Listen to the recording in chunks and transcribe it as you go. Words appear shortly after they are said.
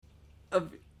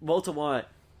Walter White.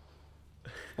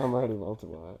 I'm already Walter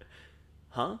White.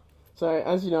 Huh? So,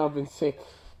 as you know, I've been sick.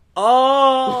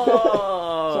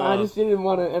 Oh! So I just didn't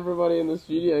want everybody in the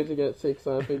studio to get sick,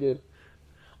 so I figured...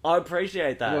 I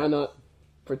appreciate that. Why not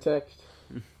protect?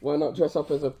 Why not dress up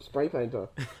as a spray painter?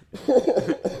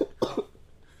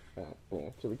 Yeah,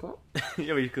 should we clap?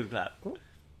 Yeah, we could clap. Cool.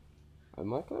 I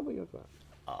might clap or you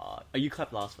clap? You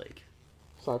clapped last week.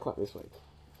 So I clap this week.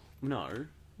 No.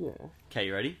 Yeah. Okay,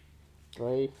 you ready?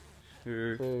 3,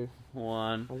 2, 2,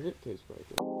 1. My zip keeps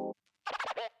breaking.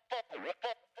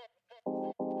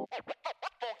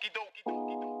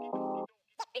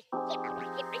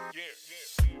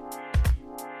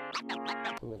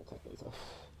 I'm gonna take these off.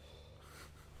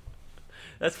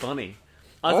 That's funny.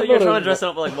 I thought you were trying to dress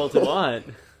up like Walter White.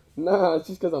 No, it's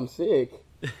just because I'm sick.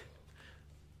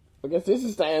 I guess this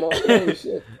is staying on. Holy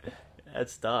shit.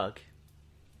 That's dark.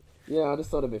 Yeah, I just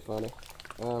thought it'd be funny.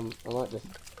 I might just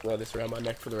wear this around my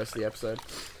neck for the rest of the episode.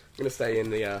 I'm gonna stay in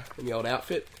the old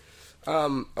outfit.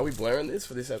 Are we blurring this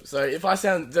for this episode? If I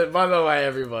sound... By the way,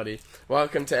 everybody,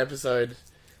 welcome to episode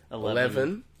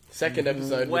 11. Second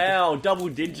episode. Wow, double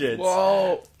digits.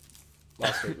 Whoa.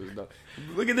 Last week was done.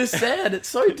 Look at this set. It's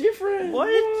so different. What?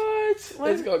 It's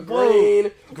got green.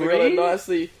 Whoa. Green? We've got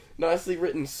a nicely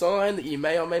written sign that you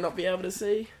may or may not be able to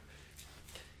see.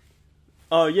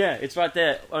 Oh, yeah, it's right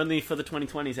there. Only for the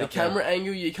 2020s The out camera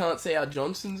angle, you can't see our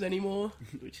Johnsons anymore.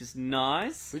 Which is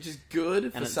nice. Which is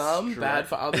good for And it's some, straight. bad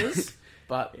for others.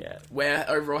 But Yeah. we're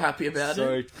overall happy about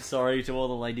it. Sorry to all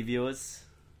the lady viewers.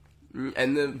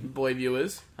 And the boy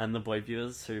viewers. And the boy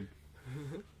viewers who...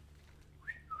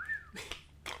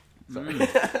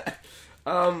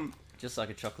 Just like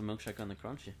a chocolate milkshake on the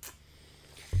crunchy.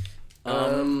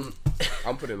 I'm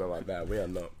putting it like that. We are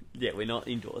not. Yeah, we're not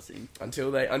endorsing.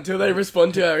 Until they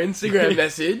respond to our Instagram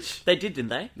message. They did, didn't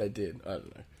they? They did. I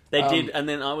don't know. They did, and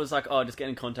then I was like, oh, just get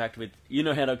in contact with... You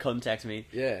know how to contact me.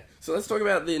 Yeah. So let's talk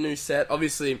about the new set.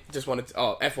 Obviously, just wanted to...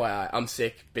 Oh, FYI, I'm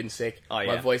sick. Been sick. Oh,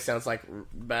 yeah. My voice sounds like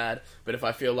bad. But if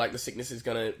I feel like the sickness is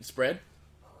going to spread...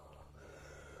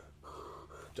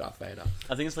 Darth Vader.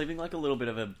 I think it's leaving like a little bit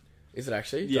of a... Is it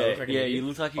actually? Yeah, you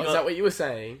look like you got... Is that what you were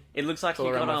saying? It looks like It's all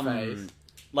you got, around my face.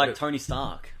 like Tony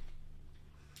Stark.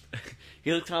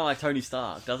 He looks kind of like Tony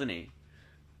Stark, doesn't he?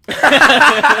 Guys!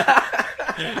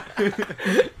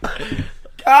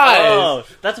 Oh,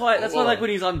 that's why, like, when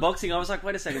he's unboxing, I was like,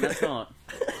 wait a second, that's not...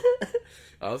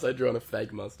 I also drew on a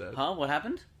fake mustache. Huh? What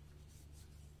happened?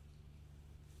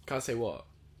 Can't say what?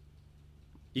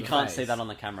 You The can't face. see that on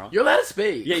the camera. You're allowed to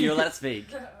speak. Yeah, you're allowed to speak.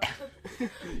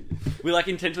 We, like,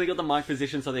 intentionally got the mic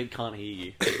position so they can't hear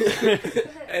you.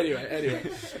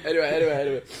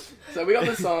 Anyway. So we got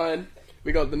the sign.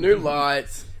 We got the new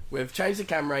lights. We've changed the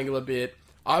camera angle a bit.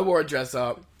 I wore a dress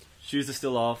up. Shoes are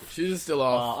still off. Shoes are still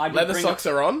off. I did Leather bring socks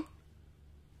are on.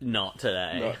 Not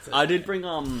today. Not today. I did bring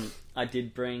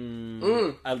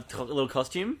a little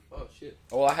costume. Oh shit.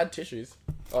 Well, I had tissues.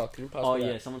 Oh, can you pass Oh me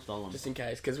yeah, that? someone stole them. Just in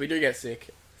case, because we do get sick.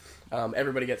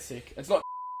 Everybody gets sick. It's not a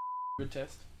good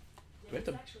test. Yeah,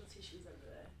 there's actual tissues over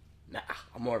there. Nah,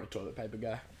 I'm more of a toilet paper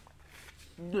guy.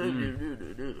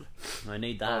 I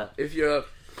need that. If you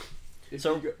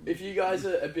guys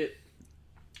are a bit...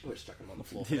 We're just chucking them on the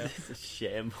floor. This is a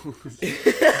shambles.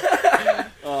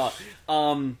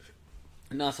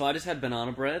 No, so I just had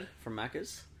banana bread from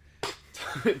Macca's,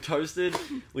 toasted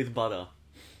with butter,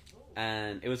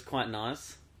 and it was quite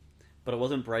nice, but it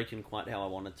wasn't breaking quite how I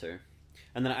wanted to.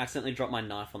 And then I accidentally dropped my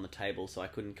knife on the table, so I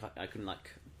couldn't cut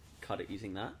it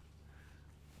using that.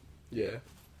 Yeah.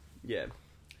 Yeah.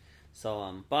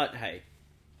 So but hey,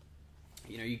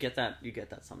 you get that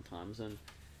sometimes, and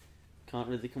can't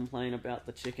really complain about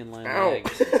the chicken laying Ow.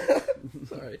 eggs.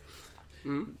 Sorry.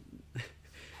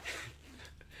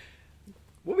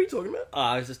 What were you talking about?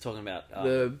 I was just talking about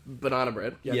The banana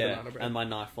bread. yeah, banana bread. and my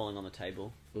knife falling on the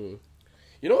table.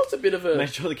 You know what's a bit of a...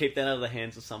 Make sure to keep that out of the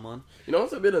hands of someone. You know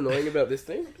what's a bit annoying about this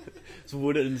thing? It's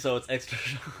wooden, so it's extra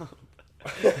sharp.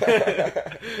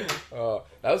 Oh,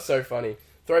 that was so funny.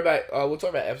 Throwback. We'll talk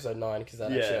about episode 9 because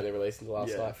that actually Yeah. only released in the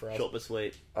last night for us. Short but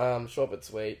sweet. Short but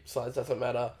sweet. Size doesn't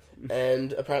matter,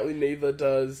 and apparently neither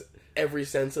does every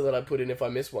sensor that I put in if I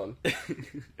miss one.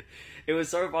 It was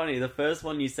so funny. The first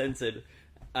one you censored,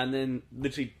 and then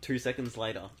literally 2 seconds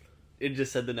later, it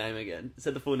just said the name again. It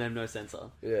said the full name, no censor.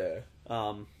 Yeah.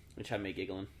 Which had me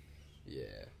giggling. Yeah.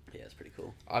 Yeah, it's pretty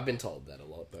cool. I've been told that a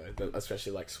lot though, but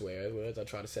especially like swear words. I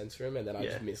try to censor them, and then I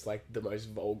just miss like the most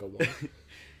vulgar one.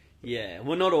 Yeah,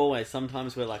 well, not always.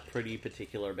 Sometimes we're like pretty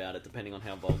particular about it, depending on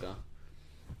how vulgar.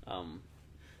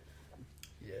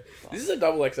 Yeah. This is a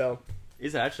double XL.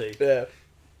 Is it actually? Yeah.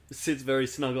 Sits very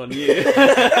snug on you.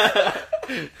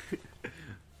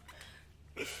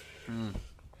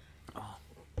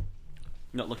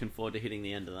 Not looking forward to hitting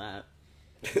the end of that.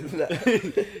 No.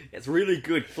 It's really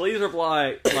good. Please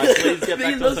reply. Please get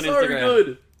back to us on so Instagram.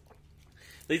 good.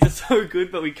 These are so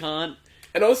good, but we can't.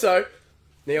 And also,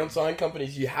 neon sign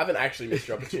companies, you haven't actually missed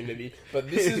your opportunity,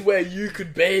 but this is where you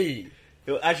could be.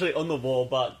 It was actually on the wall,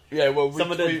 but Yeah, well,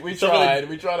 we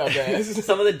tried our best.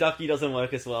 some of the ducky doesn't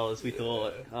work as well as we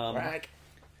thought. Rack.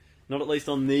 Not at least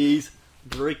on these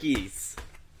brickies.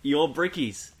 Your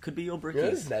brickies. Could be your You know, brickies.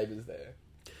 there's neighbours there.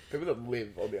 People that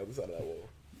live on the other side of that wall.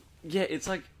 Yeah, it's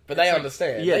like... But they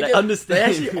understand. Yeah, they understand. They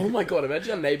actually, oh my god,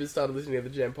 imagine our neighbours started listening to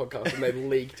the Jam podcast and they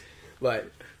leaked,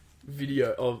 like,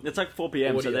 video of... It's like 4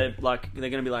 p.m, so audio. they're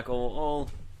going to be like, oh,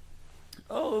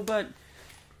 but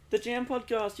the Jam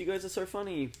podcast, you guys are so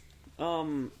funny.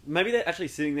 Maybe they're actually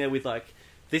sitting there with, like...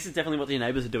 This is definitely what your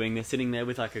neighbours are doing. They're sitting there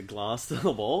with, like, a glass to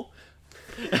the wall.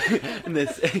 And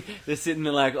they're sitting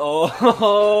there like,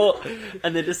 oh,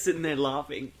 and they're just sitting there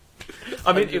laughing.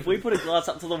 I mean, if we put a glass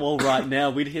up to the wall right now,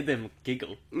 we'd hear them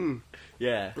giggle.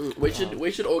 Yeah. We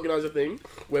should organise a thing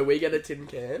where we get a tin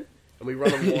can and we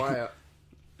run a wire.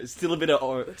 It's still a bit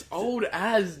of... It's old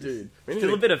as, dude.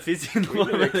 Still a bit of fizz in We one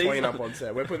need of to these. clean up on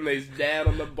set. We're putting these down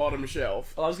on the bottom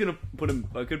shelf. I was going to put them...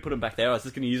 I could put them back there. I was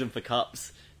just going to use them for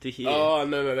cups to hear. Oh,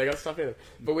 no, they got stuff in it.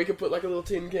 But we could put like a little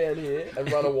tin can here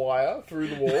and run a wire through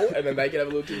the wall and then they could have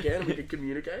a little tin can and we could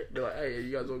communicate. Be like, hey, are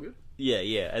you guys all good?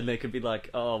 Yeah. And they could be like,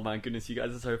 oh my goodness, you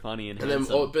guys are so funny and then,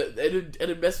 handsome. but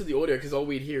it'd mess with the audio because all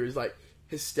we'd hear is like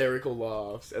hysterical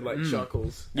laughs and like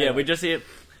chuckles. Yeah, and, we just hear...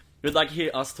 We'd like hear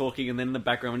us talking and then in the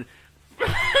background...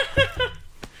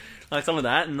 like some of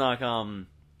that and like probably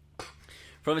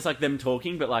it's like them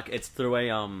talking but like it's through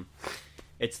a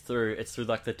it's through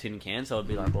like the tin can, so it'd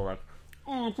be like all like,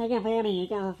 oh, it's like funny, you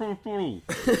guys are so funny.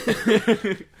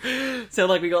 So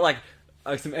like we got like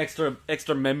some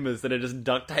extra members that are just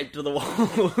duct taped to the wall.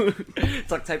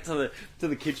 It's like taped to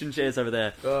the kitchen chairs over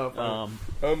there. Oh,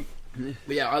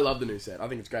 but yeah, I love the new set. I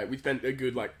think it's great. We spent a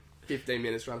good like 15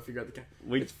 minutes trying to figure out the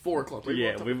it's 4 o'clock. We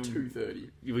rocked up at 2:30.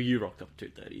 You rocked up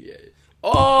at 2:30. Yeah.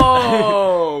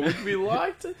 Oh, would we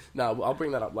like to? No, I'll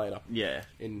bring that up later. Yeah.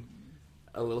 In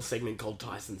a little segment called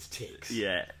Tyson's Ticks.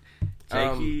 Yeah.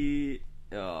 Jakey.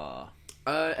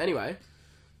 Anyway,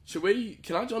 should we?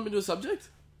 Can I jump into a subject?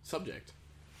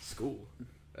 School.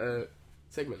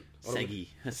 Segment. Seggy.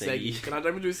 Can I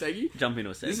jump into a seggy? Jump into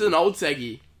a seggy. This is an old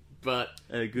seggy, but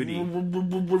a goodie.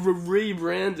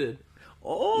 Rebranded.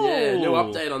 Oh, yeah, new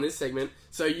update on this segment.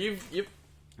 So you've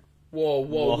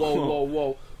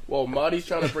whoa. Marty's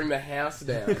trying to bring the house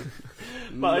down.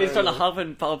 Marty's trying to huff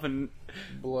and puff and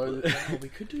blow. We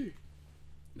could do.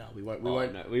 No, we won't.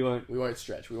 We won't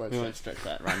stretch. We won't stretch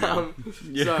that right now.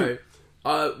 So,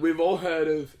 we've all heard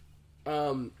of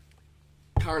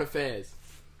current affairs.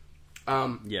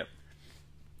 Yep.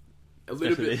 A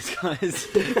little bit. These guys.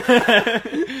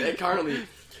 They're currently.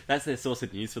 That's their source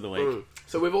of news for the week.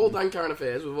 So we've all done current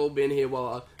affairs. We've all been here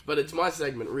but it's my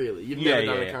segment, really. You've never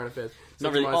done a current affairs. So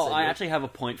not really. Oh, I actually have a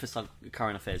point for some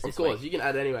current affairs this Of course, week. you can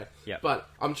add anyway. Yeah. But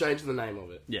I'm changing the name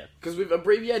of it. Yeah. Because we've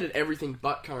abbreviated everything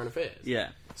but current affairs.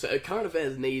 Yeah. So current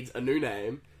affairs needs a new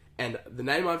name, and the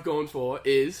name I've gone for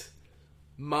is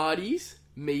Marty's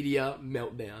Media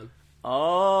Meltdown.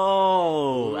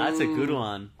 Oh, that's a good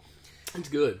one. It's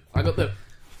good. I got the...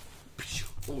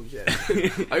 Oh, yeah.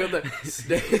 I got the...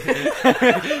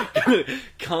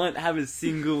 Can't have a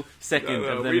single second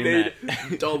of them we in need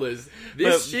that. dollars.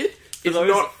 This shit is those,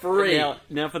 not free.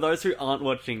 Now, for those who aren't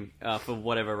watching, for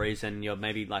whatever reason, you're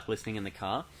maybe like listening in the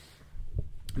car,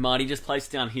 Marty just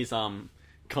placed down his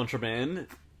contraband,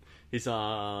 his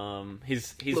little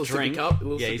drink, sippy cup,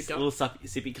 his little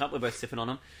sippy cup. We're both sipping on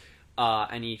him,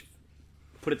 and he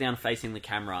put it down facing the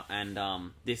camera. And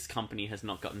this company has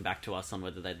not gotten back to us on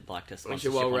whether they'd like to sponsor.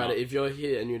 Actually, while we're at it, if you're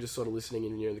here and you're just sort of listening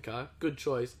and you're in the car, good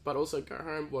choice. But also go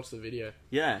home, watch the video.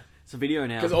 Yeah, it's a video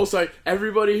now. Because also,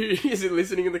 everybody who is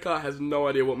listening in the car has no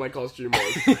idea what my costume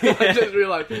was. I just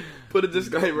realised, put a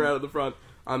disclaimer out at the front.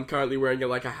 I'm currently wearing a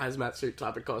hazmat suit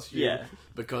type of costume. Yeah.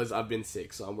 Because I've been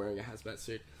sick, so I'm wearing a hazmat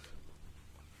suit.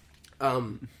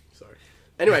 Sorry.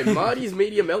 Anyway, Marty's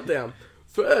Media Meltdown.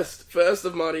 First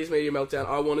of Marty's Media Meltdown,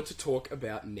 I wanted to talk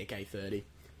about Nick A30.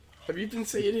 Have you been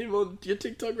seeing him on your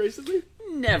TikTok recently?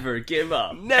 Never give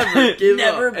up. Never give up.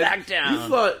 Never back down. You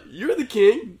thought, you're the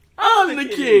king. I'm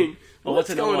the king. Well,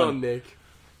 what's going on, Nick?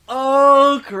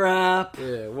 Oh, crap.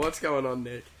 Yeah, what's going on,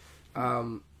 Nick?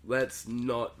 Let's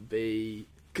not be...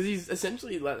 Because he's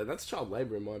essentially... that's child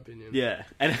labour, in my opinion. Yeah,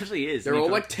 it actually is. They're all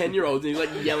 10-year-olds, and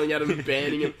he's yelling at him and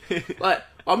banning him.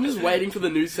 I'm just waiting for the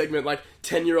news segment,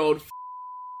 10-year-old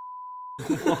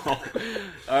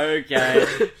Okay.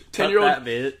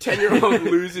 10-year-old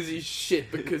loses his shit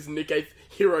because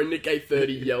hero Nick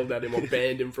A30 yelled at him or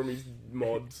banned him from his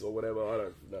mods or whatever. I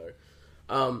don't know.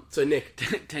 So Nick,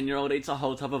 10-year-old eats a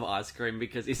whole tub of ice cream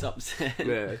because he's upset.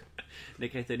 Yeah.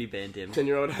 Nick A30 banned him.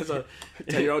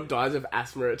 10-year-old dies of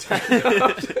asthma attack.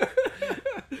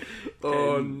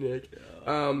 Oh, Nick.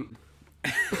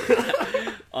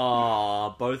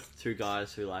 Both two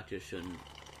guys who just shouldn't.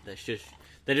 They just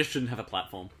shouldn't have a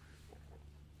platform.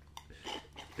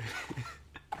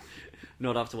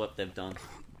 Not after what they've done.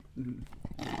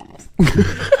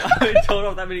 I've been told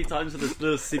off that many times with this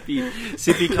little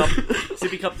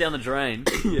sippy cup down the drain.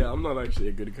 Yeah, I'm not actually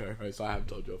a good co-host. I have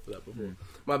told you off for that before.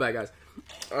 My bad, guys.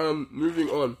 Moving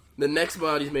on. The next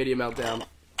Marty's Media Meltdown.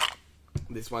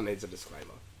 This one needs a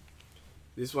disclaimer.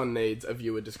 This one needs a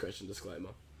viewer discretion disclaimer.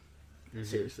 Mm-hmm.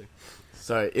 Seriously.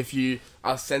 So, if you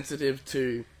are sensitive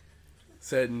to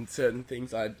certain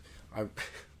things, I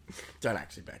don't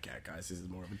actually back out, guys. This is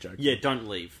more of a joke. Yeah, don't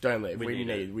leave. Don't leave. We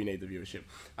need the viewership.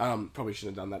 Probably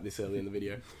shouldn't have done that this early in the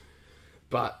video.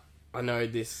 But I know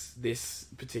this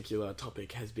particular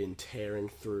topic has been tearing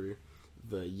through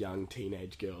the young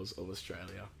teenage girls of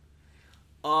Australia.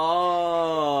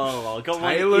 Oh, got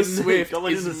Taylor Swift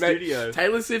in the studio.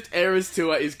 Taylor Swift Eras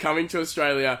Tour is coming to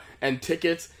Australia, and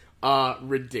tickets are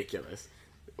ridiculous.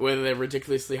 Whether they're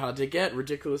ridiculously hard to get,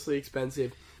 ridiculously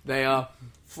expensive, they are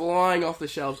flying off the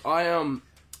shelves. I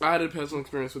had a personal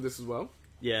experience with this as well.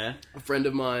 Yeah. A friend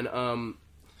of mine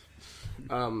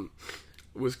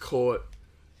was caught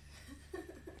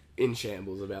in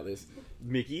shambles about this.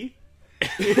 Mickey?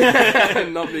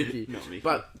 Not Mickey. Not Mickey.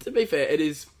 But to be fair, it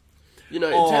is, Taylor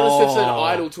Swift's an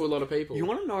idol to a lot of people. You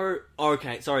want to know...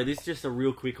 Okay, sorry, this is just a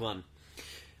real quick one.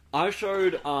 I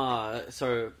showed...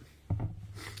 So,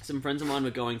 some friends of mine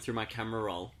were going through my camera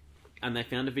roll, and they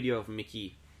found a video of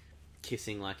Mickey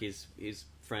kissing, his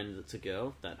friend that's a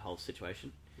girl, that whole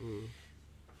situation. Mm.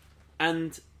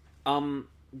 And,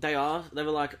 they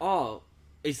were like, oh,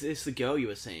 is this the girl you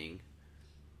were seeing?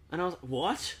 And I was like,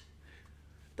 what?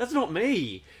 That's not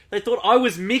me. They thought I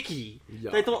was Mickey.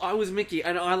 Yeah. They thought I was Mickey,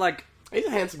 and He's a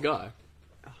handsome guy.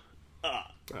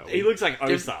 He looks like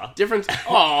Osa. Different.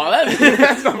 Oh,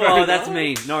 that's not very that's nice.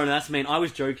 mean. No, that's mean. I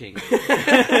was joking.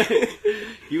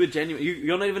 You were genuine.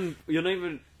 You're not even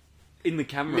in the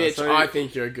camera. Mitch, so... I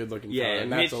think you're a good-looking fella, and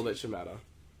that's Mitch... all that should matter.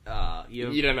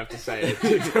 You don't have to say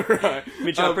it. Right.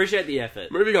 Mitch, I appreciate the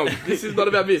effort. Moving on. This is not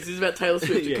about Mitch. This is about Taylor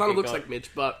Swift. He Yeah, kind of looks go on. like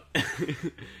Mitch, but...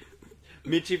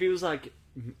 Mitch, if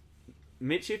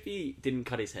he didn't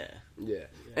cut his hair. Yeah.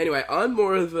 Anyway, I'm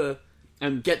more of a...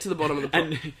 And get to the bottom of the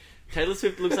problem. And Taylor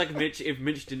Swift looks like Mitch if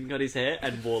Mitch didn't cut his hair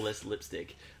and wore less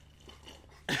lipstick.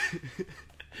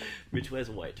 Mitch wears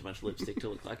way too much lipstick to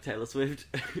look like Taylor Swift.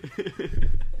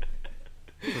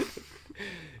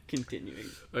 Continuing.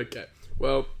 Okay.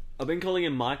 Well... I've been calling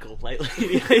him Michael lately.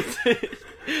 And he hates it.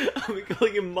 I've been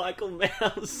calling him Michael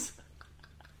Mouse.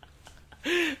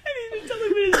 And he's been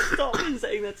telling me to stop and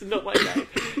saying that's not my name.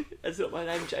 That's not my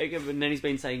name, Jacob. And then he's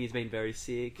been saying he's been very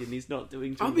sick and he's not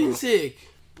doing too I've been well. sick.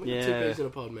 Yeah. 2 peas in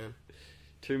a pod, man.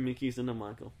 2 Mickeys and a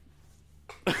Michael.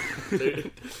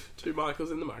 Two Michaels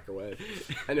in the microwave.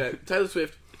 Anyway, Taylor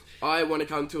Swift, I want to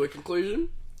come to a conclusion.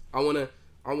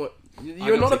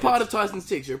 You're not a part of Tyson's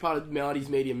Ticks. You're a part of Marty's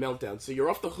Media Meltdown, so you're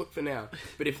off the hook for now.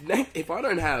 But if I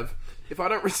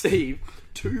don't receive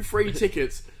 2 free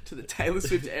tickets to the Taylor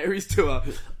Swift Aries Tour,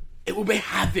 it will be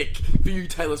havoc for you,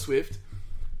 Taylor Swift.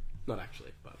 Not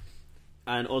actually, but...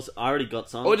 And also, I already got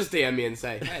some. Or just DM me and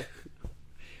say, hey.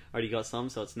 I already got some,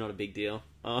 so it's not a big deal.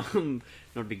 Not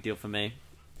a big deal for me.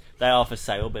 They are for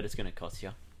sale, but it's going to cost you.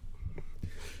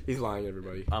 He's lying,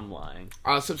 everybody. I'm lying.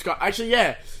 Subscribe. Actually,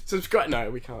 yeah. Subscribe. No,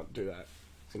 we can't do that. I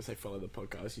was going to say follow the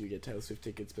podcast. You get Taylor Swift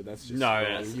tickets, but that's just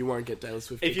wrong. You won't get Taylor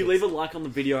Swift tickets. If you leave a like on the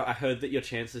video, I heard that your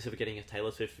chances of getting a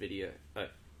Taylor Swift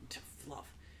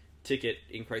ticket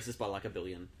increases by like 1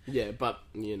 billion. Yeah, but,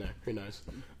 who knows.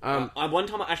 One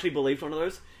time I actually believed one of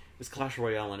those. It was Clash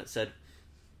Royale, and it said,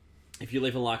 if you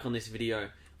leave a like on this video...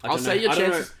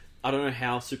 I don't know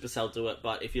how Supercell do it,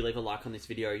 but if you leave a like on this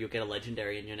video, you'll get a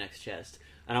legendary in your next chest.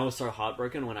 And I was so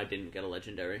heartbroken when I didn't get a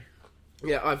legendary.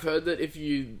 Yeah, I've heard that if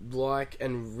you like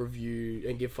and review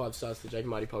and give 5 stars to the Jake and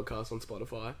Marty podcast on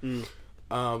Spotify,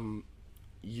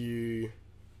 your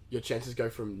chances go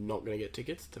from not going to get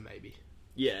tickets to maybe.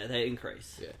 Yeah, they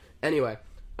increase. Yeah. Anyway,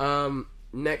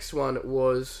 next one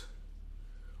was...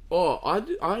 Oh, I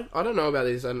don't know about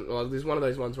this. This is one of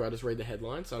those ones where I just read the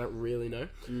headline, so I don't really know.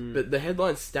 But the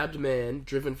headline, stabbed man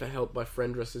driven for help by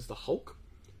friend dressed as the Hulk.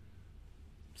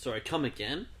 Sorry, come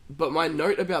again? But my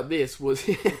note about this was...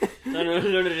 No,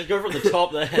 just go from the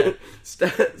top there.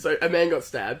 So, a man got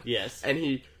stabbed. Yes. And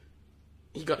he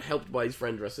got helped by his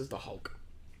friend dressed as the Hulk.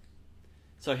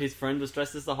 So his friend was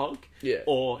dressed as the Hulk? Yeah.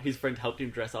 Or his friend helped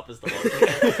him dress up as the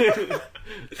Hulk?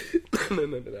 No.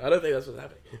 I don't think that's what's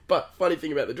happening. But, funny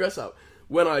thing about the dress up,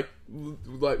 when I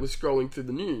was scrolling through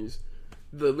the news,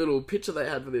 the little picture they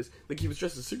had for this, he was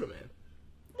dressed as Superman.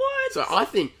 What? So I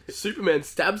think Superman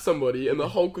stabbed somebody and the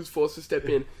Hulk was forced to step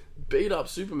in, beat up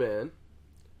Superman,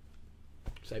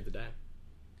 save the day.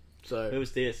 So Who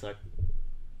was this? Like,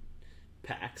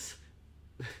 Pax?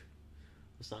 Or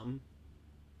something?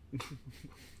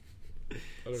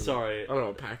 Sorry. I don't know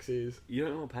what PAX is. You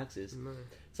don't know what PAX is? No.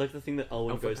 It's like the thing that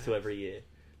Owen Alpha goes to PAX. every year.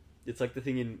 It's like the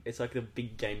thing it's like the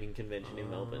big gaming convention in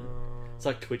Melbourne. It's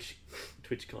like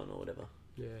TwitchCon or whatever.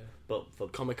 Yeah. But for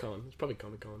Comic-Con. It's probably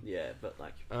Comic-Con. yeah, but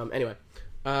like Anyway.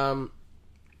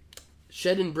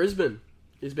 Shed in Brisbane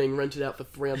is being rented out for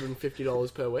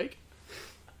 $350 per week.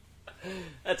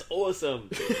 that's awesome.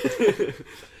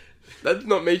 That's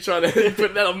not me trying to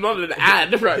put that. I'm not an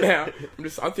ad right now.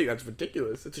 I think that's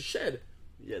ridiculous. It's a shed.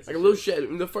 Yeah, it's Like a little shed.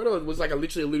 The photo was like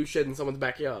literally a little shed in someone's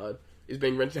backyard. Is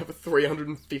being rented out for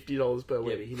 $350 per Yeah,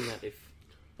 week. but hitting that if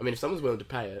If someone's willing to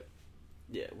pay it,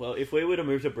 yeah, well, if we were to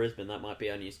move to Brisbane, that might be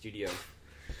our new studio.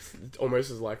 it's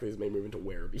almost as likely as me moving to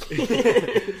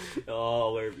Werribee.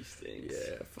 Oh, Werribee stinks.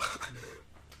 Yeah, fuck.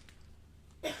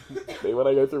 Me when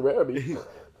I go through Werribee.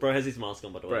 Bro has his mask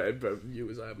on, by the way. Right, but you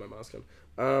as I have my mask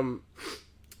on.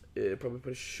 Yeah,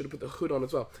 probably should have put the hood on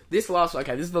as well. This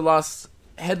is the last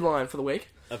headline for the week.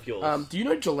 Of yours. Do you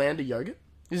know Jolanda yogurt?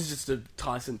 This is just a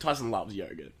Tyson. Tyson loves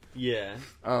yogurt. Yeah.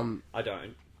 I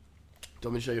don't. Do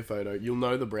you want me to show you a photo? You'll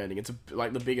know the branding. It's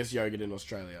like the biggest yogurt in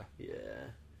Australia. Yeah.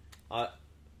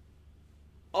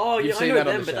 Oh, You've yeah, I seen know that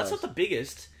on them, the but that's shelves. not the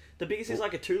biggest. The biggest is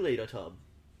like a 2-litre tub.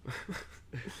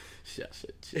 Shush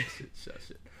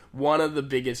it. One of the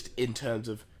biggest in terms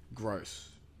of gross.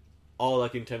 Oh,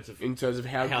 like in terms of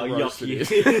how gross yucky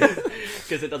it is.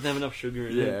 because it doesn't have enough sugar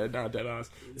in it. Yeah, no, dead ass.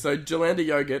 So, Jolanda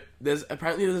yogurt, there's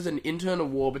an internal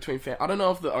war between I don't know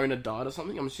if the owner died or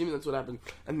something, I'm assuming that's what happened,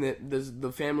 and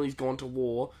the family's gone to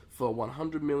war for a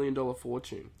 $100 million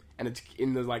fortune, and it's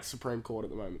in the, Supreme Court at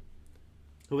the moment.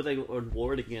 Who were they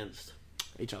war it against?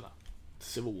 Each other.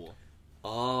 Civil war.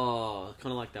 Oh,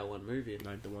 kind of like that one movie.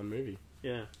 Like the one movie.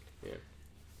 Yeah.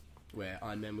 Where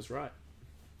Iron Man was right.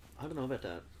 I don't know about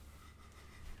that.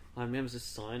 Iron Man was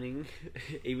just signing.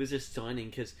 He was just signing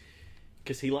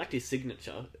because he liked his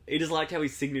signature. He just liked how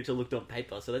his signature looked on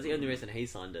paper, so that's the only reason he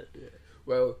signed it. Yeah.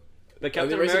 Well, but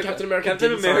the reason Captain America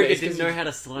didn't know how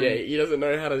to sign. Yeah, he doesn't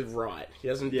know how to write. He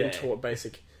hasn't been Yeah. taught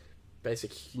basic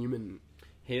human.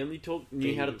 He only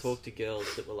knew how to talk to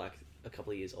girls that were like a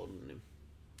couple of years older than him.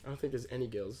 I don't think there's any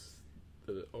girls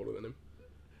that are older than him.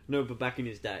 No, but back in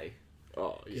his day.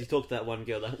 Oh, 'Cause yeah. he talked to that one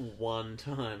girl that one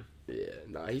time. Yeah,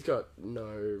 nah, he's got no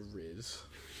riz.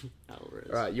 Alvarez.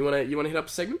 Alright, you wanna hit up a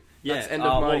segment? Yeah. That's end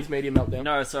of Marty's Media Meltdown.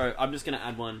 No, sorry. I'm just going to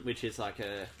add one, which is like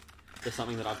there's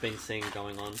something that I've been seeing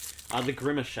going on. The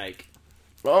Grimace Shake.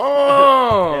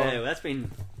 Oh! Yeah, well, that's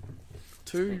been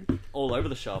Too all over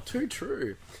the shop. too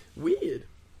true. Weird.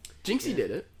 Jinxie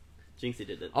did it. Jinxie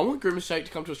did it. I want Grimace Shake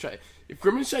to come to Australia. If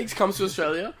Grimace Shakes comes to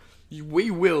Australia,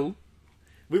 we will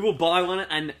We will buy one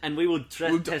and we will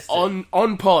test it.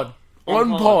 on pod.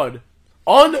 On On pod.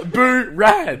 pod. On Boo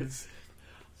Rads.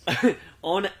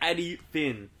 On Addy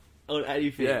Finn. On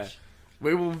Addy Finch. Yeah.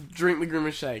 We will drink the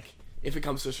Grimace Shake if it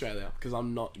comes to Australia, because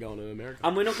I'm not going to America.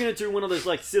 And we're not going to do one of those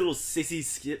like little sissy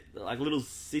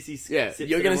Yeah, sips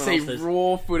you're that going to everyone see else does.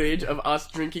 raw footage of us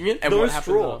drinking it and No what happens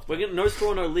straw. after. We're gonna no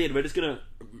straw, no lid. We're just gonna.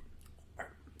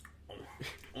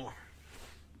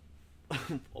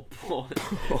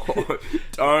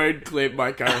 Don't clip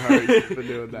my co-host for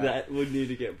doing that. That would need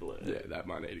to get blurred. Yeah, that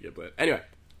might need to get blurred. Anyway,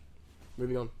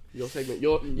 moving on. Your segment.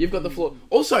 You've got the floor.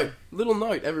 Also, little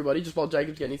note, everybody, just while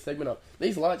Jacob's getting his segment up.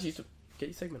 These lights used to... Get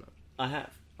your segment up. I have.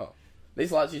 Oh.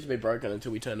 These lights used to be broken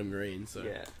until we turned them green, so...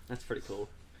 Yeah, that's pretty cool.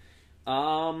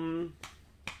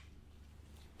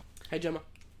 Hey, Gemma.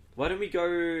 Why don't we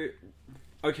go...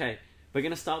 Okay, we're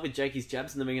going to start with Jakey's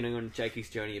jabs, and then we're going to go on Jakey's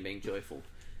journey of being joyful.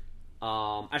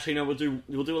 Actually, no, we'll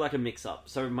do like a mix-up.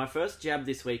 So my first jab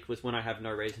this week was when I have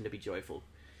no reason to be joyful.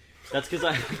 That's because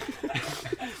I...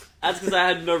 That's because I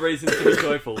had no reason to be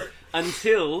joyful.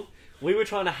 Until we were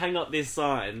trying to hang up this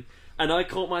sign, and I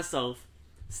caught myself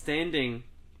standing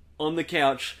on the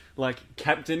couch like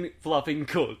Captain Fluffing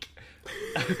Cook.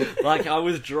 Like I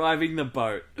was driving the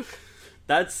boat.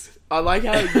 That's I like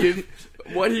how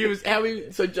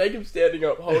so Jacob's standing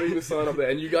up, holding the sign up there,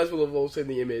 and you guys will have all seen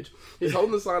the image. He's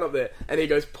holding the sign up there, and he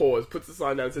goes, pause, puts the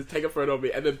sign down, says, take a photo of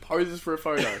me, and then poses for a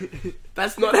photo.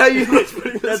 That's not how you look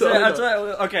putting the sign up. That's right.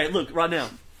 Okay, look, right now.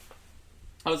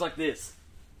 I was like this.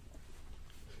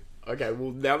 Okay,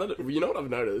 well, now that... You know what I've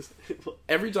noticed?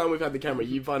 Every time we've had the camera,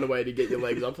 you find a way to get your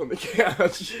legs up on the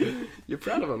couch. You're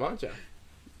proud of him, aren't you?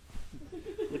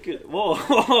 Look at whoa,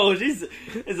 jeez,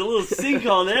 there's a little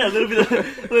sinkhole there, a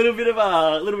little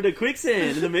bit of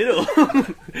quicksand in the middle.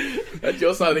 That's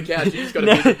your side of the couch. You just got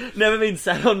a never been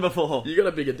sat on before. You got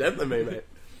a bigger dent than me, mate.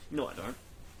 No, I don't.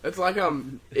 It's like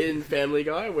in Family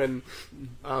Guy when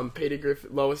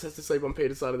Lois has to sleep on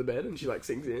Peter's side of the bed and she like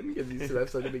sinks in because he still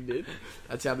has such a big dick.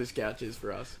 That's how this couch is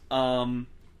for us.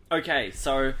 Okay,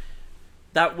 so.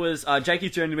 That was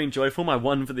Jakey's journey being joyful. My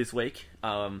one for this week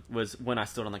was when I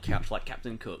stood on the couch like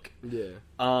Captain Cook. Yeah.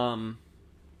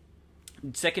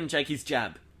 Second, Jakey's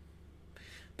jab.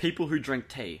 People who drink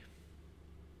tea.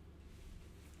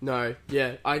 No.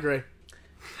 Yeah, I agree.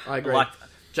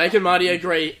 Jake and Marty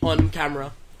agree on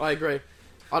camera. I agree.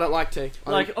 I don't like tea.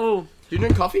 Do you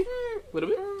drink coffee? A little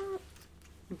bit.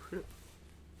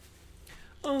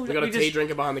 Oh, we got a tea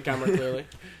drinker behind the camera clearly.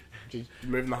 She's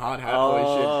moving the hard hat. Holy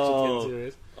shit, she's getting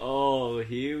serious. Oh,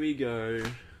 here we go.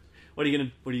 What are you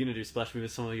gonna do? Splash me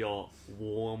with some of your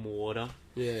warm water?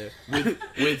 Yeah,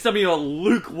 with some of your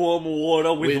lukewarm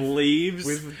water with leaves,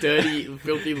 with dirty,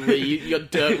 filthy leaves. You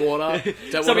got dirt water.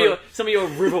 Some of your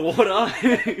river water.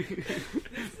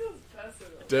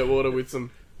 Dirt water with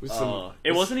some.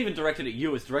 It wasn't even directed at you.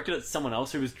 It was directed at someone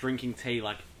else who was drinking tea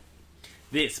like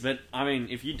this. But I mean,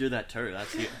 if you do that too,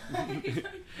 that's you.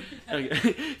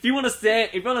 If you want to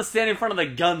stand in front of the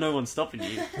gun, no one's stopping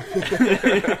you.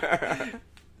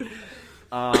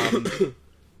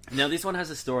 Now this one has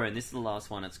a story, and this is the last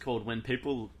one. It's called "When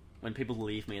People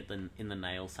Leave Me in the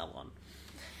Nail Salon."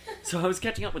 So I was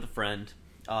catching up with a friend,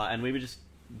 and we were just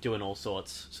doing all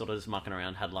sorts, sort of just mucking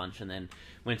around, had lunch, and then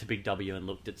went to Big W and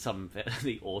looked at some of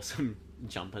the awesome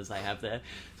jumpers they have there.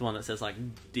 The one that says like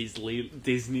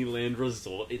Disneyland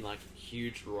Resort in like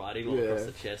huge writing all across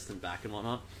the chest and back and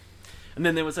whatnot. And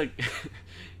then there was a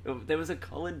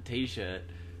collared T-shirt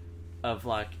of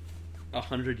like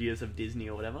 100 years of Disney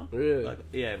or whatever. Really?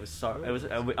 It was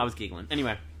I was giggling.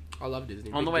 Anyway, I love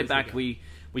Disney. On the way back, we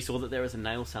saw that there was a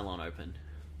nail salon open.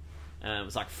 It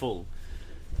was like full.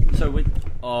 So we...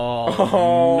 Oh,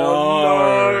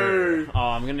 no! Oh,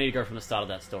 I'm gonna need to go from the start of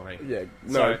that story. Yeah,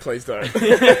 no, please don't.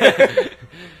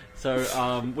 So,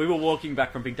 we were walking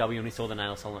back from Big W and we saw the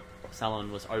nail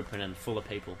salon was open and full of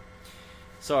people.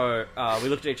 So, we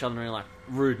looked at each other and we were like,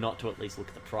 rude not to at least look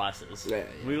at the prices. Yeah.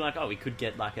 We were like, we could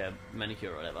get like a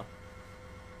manicure or whatever.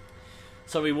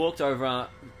 So we walked over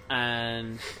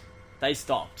and they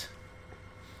stopped.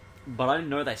 But I didn't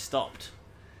know they stopped.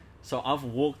 So I've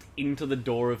walked into the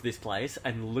door of this place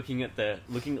and looking at the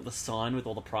sign with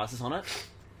all the prices on it,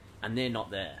 and they're not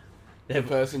there. The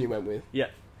person you went with. Yeah,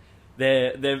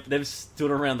 they've stood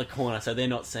around the corner, so they're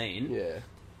not seen. Yeah.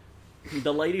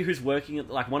 The lady who's working at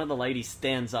one of the ladies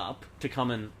stands up to come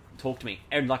and talk to me,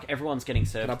 and like everyone's getting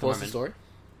served. Can I pause the story?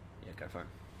 Yeah, go for it.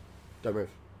 Don't move.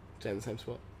 Stay in the same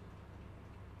spot.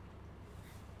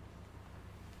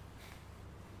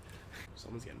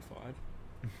 Someone's getting fired.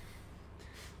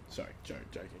 Sorry,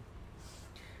 joking.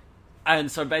 And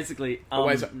so basically,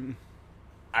 so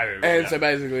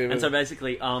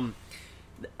basically,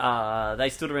 they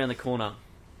stood around the corner,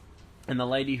 and the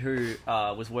lady who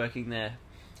was working there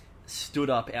stood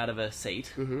up out of her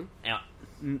seat.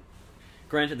 Mm-hmm.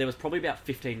 Granted, there was probably about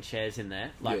 15 chairs in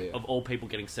there, of all people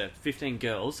getting served. 15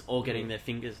 girls all getting their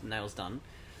fingernails done.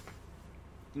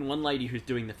 And one lady who's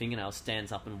doing the fingernails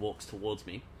stands up and walks towards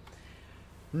me.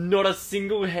 Not a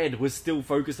single head was still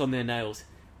focused on their nails.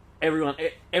 Everyone,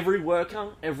 every worker,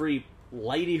 every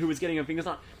lady who was getting her fingers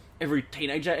done, every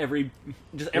teenager, every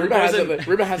person.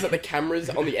 Rumour has that the cameras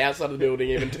on the outside of the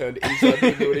building even turned inside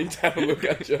the building to have a look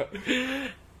at you.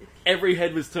 Every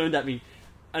head was turned at me,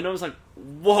 and I was like,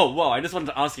 "Whoa!" I just wanted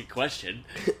to ask you a question.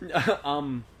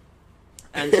 And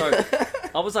so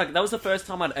I was like, that was the first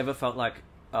time I'd ever felt like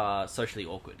socially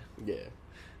awkward. Yeah.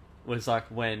 Was like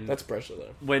when... That's pressure,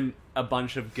 though. When a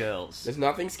bunch of girls... There's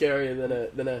nothing scarier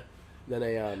than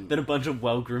a bunch of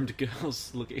well-groomed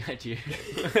girls looking at you.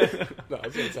 No, I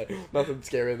was going to say, nothing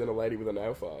scarier than a lady with a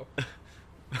nail file.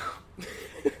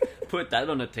 Put that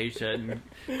on a t-shirt and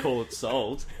call it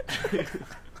sold. Jake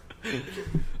and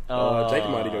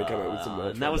Marty going to come out with some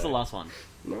merch. And that was the last one.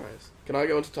 Nice. Can I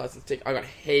go into Tyson's tick? I got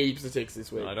heaps of ticks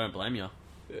this week. I don't blame you.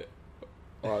 Yeah.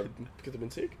 Because I've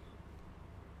been sick?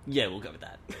 Yeah, we'll go with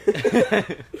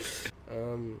that.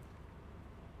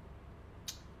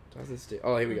 Doesn't stick.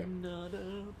 Oh, here we go. I'm not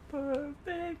a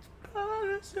perfect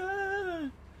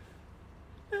person.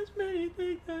 There's many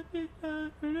things I think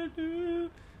I'm gonna do.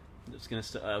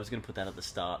 I was gonna put that at the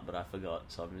start, but I forgot,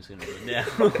 so I'm just gonna do it now.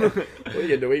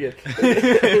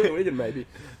 We can maybe.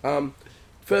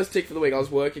 First tick for the week. I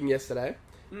was working yesterday,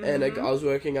 and I was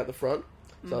working at the front,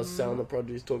 so I was selling the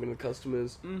produce, talking to the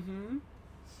customers. Mm-hmm.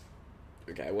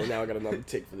 Okay, well now I got another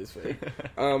tick for this week.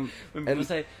 When people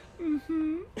say,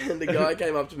 and the guy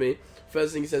came up to me.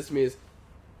 First thing he says to me is,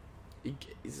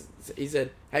 he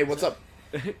said, "Hey, what's up?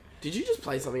 Did you just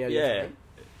play something out of your phone?"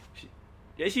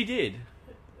 Yes, you did.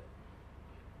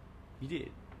 You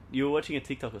did. You were watching a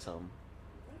TikTok or something.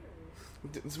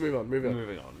 Let's move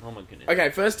on. Oh my goodness. Okay,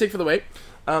 first tick for the week.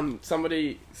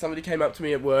 Somebody came up to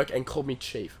me at work and called me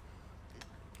Chief.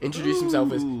 Introduced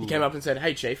himself as, he came up and said,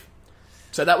 "Hey, Chief."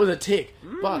 So that was a tick,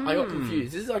 but I got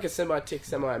confused. This is like a semi-tick,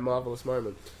 semi-marvelous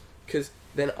moment. Because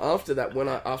then after that,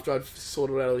 after I'd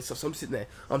sorted out all this stuff, so I'm sitting there,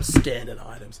 I'm scanning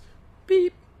items.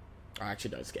 Beep. I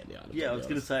actually don't scan the items. Yeah, I was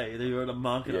going to say, you're on a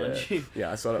market, aren't you?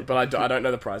 Yeah, I saw it, but I don't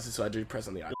know the prices, so I do press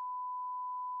on the iPad.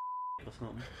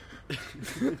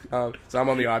 So I'm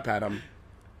on the iPad, I'm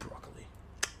broccoli.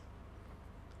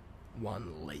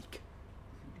 1 leek.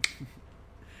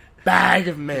 Bag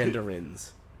of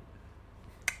mandarins.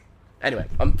 Anyway,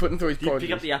 I'm putting through his Do you produce.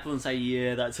 pick up the apple and say,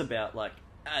 yeah, that's about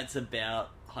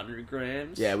 100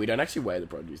 grams? Yeah, we don't actually weigh the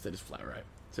produce, they just flat rate.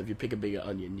 So if you pick a bigger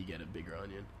onion, you get a bigger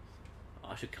onion.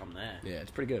 I should come there. Yeah, it's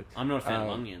pretty good. I'm not a fan of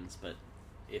onions, but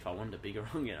if I wanted a bigger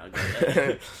onion, I'd go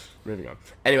there. Moving on.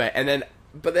 Anyway,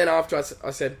 but then after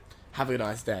I said, "Have a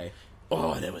nice day."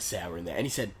 Oh, there was sour in there. And he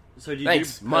said, So do you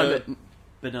 "Thanks, do my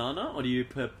banana, or do you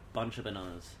per bunch of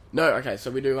bananas? No, okay,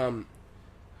 so we do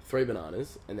 3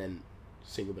 bananas and then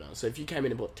single banana. So if you came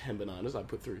in and bought 10 bananas, I'd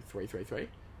put through 3, 3, 3, and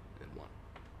then 1.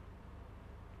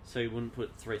 So you wouldn't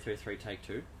put 3, 3, 3, take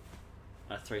 2?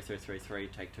 3, 3, 3, 3,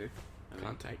 take 2?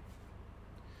 Can't take.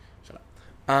 Shut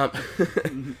up.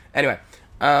 Anyway,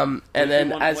 and then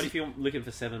what if you're looking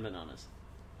for 7 bananas?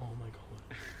 Oh my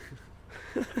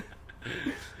god.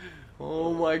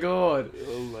 Oh my god.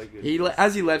 Oh my goodness.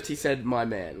 As he left, he said, "My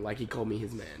man." Like, he called me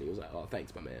his man. He was like, "Oh,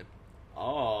 thanks, my man."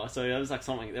 Oh, so there was like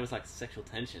sexual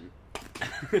tension.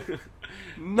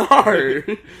 No!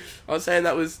 I was saying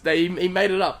he made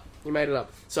it up. He made it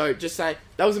up. So, just saying,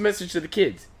 that was a message to the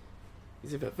kids. He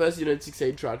said, "At first you don't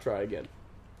succeed, try again."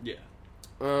 Yeah.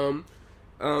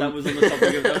 That was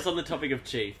on the topic of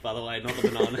Chief, by the way, not the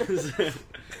bananas.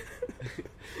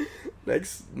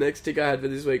 Next tick I had for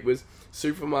this week was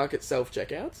supermarket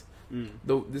self-checkouts.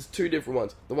 There's 2 different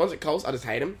ones. The ones at Coles, I just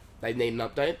hate them. They need an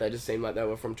update. They just seem like they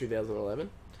were from 2011.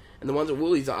 And the ones at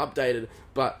Woolies are updated,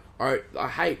 but I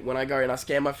hate when I go and I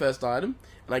scan my first item,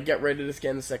 and I get ready to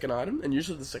scan the second item, and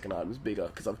usually the second item is bigger,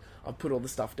 because I've put all the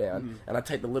stuff down, and I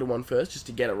take the little one first just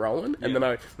to get it rolling, and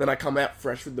then I come out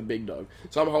fresh with the big dog.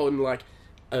 So I'm holding like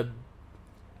a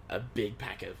big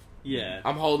pack of... Yeah.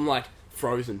 I'm holding like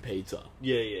frozen pizza.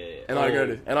 Yeah. And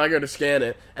I go to scan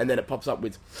it, and then it pops up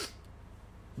with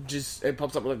a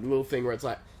little thing where it's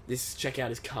like, "This checkout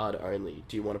is card only.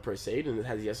 Do you want to proceed?" And it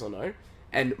has yes or no.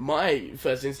 And my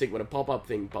first instinct when a pop-up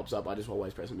thing pops up, I just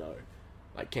always press no.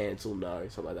 Like cancel, no,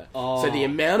 something like that. Oh. So the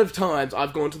amount of times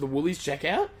I've gone to the Woolies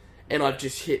checkout and I've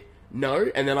just hit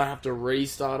no, and then I have to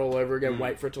restart all over again,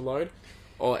 wait for it to load.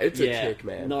 Oh, it's a tick,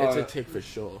 man. No. It's a tick for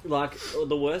sure. Like,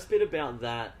 the worst bit about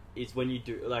that is when you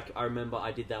do... Like, I remember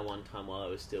I did that one time while I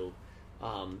was still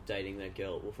dating that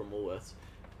girl from Woolworths.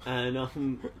 And I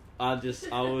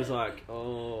was like,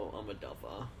 oh, I'm a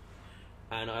duffer.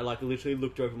 And I literally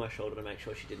looked over my shoulder to make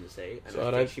sure she didn't see. And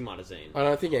I think she might have seen. I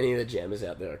don't think any of the jammers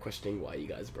out there are questioning why you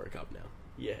guys broke up now.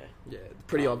 Yeah. Yeah,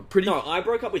 pretty odd. No, I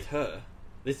broke up with her.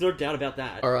 There's no doubt about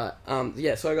that. Alright,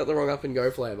 yeah, so I got the wrong Up and Go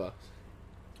flavour.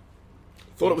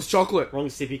 Thought it was chocolate. Wrong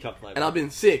sippy cup flavour. And I've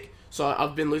been sick, so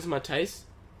I've been losing my taste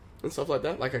and stuff like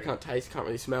that. Like, I can't taste, can't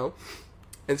really smell.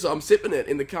 And so I'm sipping it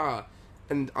in the car,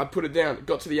 and I put it down,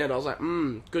 got to the end, I was like,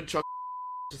 good chocolate.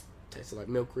 Just tasted like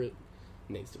milk, really.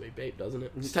 Needs to be beep, doesn't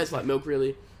it? Just tastes like milk,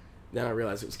 really. Then I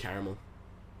realised it was caramel.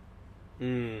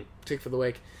 Tick for the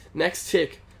week. Next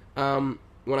tick, when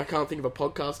I can't think of a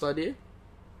podcast idea.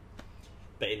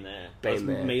 Been there. Been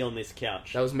there. Me on this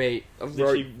couch. That was me. I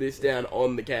wrote this down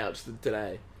on the couch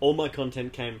today. All my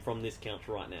content came from this couch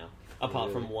right now.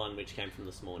 Apart from one which came from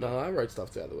this morning. No, I wrote stuff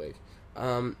throughout the week.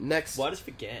 Next. Why just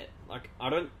forget? Like, I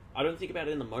don't think about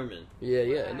it in the moment.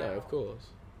 Yeah, no, of course.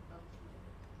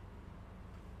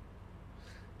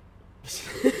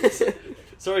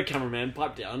 Sorry, cameraman,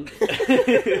 pipe down.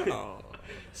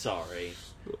 Sorry.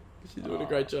 She's doing a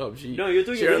great job. No, you're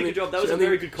doing a really good job. That was a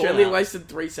very good call out. She only wasted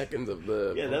 3 seconds of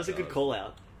the Yeah, that was a good call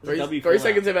out. Three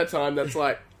seconds of our time, that's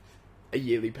like a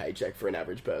yearly paycheck for an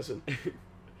average person.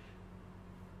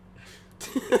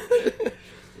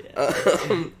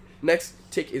 Next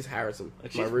tick is Harrison.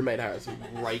 My roommate Harrison.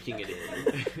 Raking it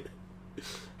in.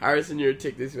 Harrison, you're a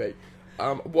tick this week.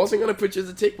 Wasn't going to put you as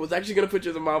a tick, was actually going to put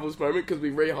you as a marvelous moment because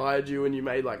we rehired you and you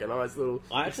made like a nice little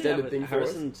extended thing for us.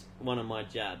 Harrison's one of my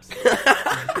jabs.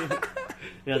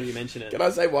 Now that you mention it. Can I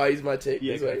say why he's my tick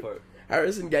Yeah, this go week? for it.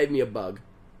 Harrison gave me a bug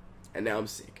and now I'm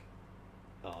sick.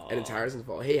 Oh. And it's Harrison's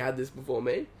fault. He had this before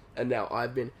me and now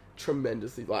I've been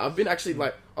tremendously... I've been actually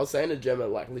I was saying to Gemma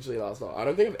literally last night, I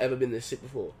don't think I've ever been this sick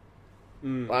before.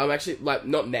 I'm actually,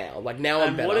 not now. Now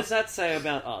I'm better. What does that say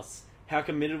about us? How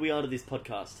committed we are to this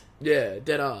podcast? Yeah,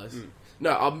 dead eyes.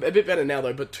 No, I'm a bit better now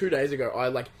though, but 2 days ago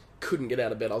I couldn't get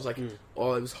out of bed. I was like,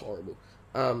 oh, it was horrible.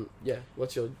 Yeah,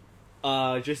 what's your...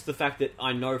 Just the fact that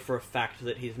I know for a fact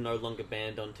that he's no longer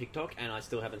banned on TikTok and I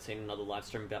still haven't seen another live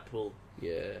stream about pool.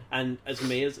 Yeah. And as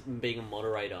being a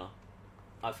moderator,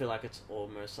 I feel like it's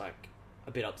almost like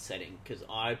a bit upsetting because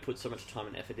I put so much time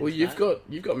and effort into you've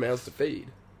got mouths to feed.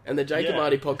 And the Jake and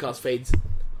Marty podcast feeds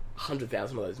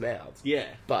 100,000 of those mouths. Yeah.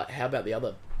 But how about the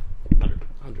other 100?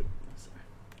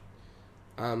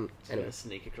 Sorry. Anyway.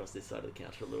 Sneak across this side of the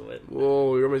couch for a little bit.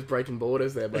 Whoa, you're almost breaking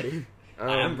borders there, buddy.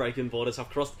 I am breaking borders. I've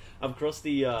crossed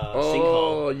the sinkhole.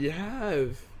 Oh, you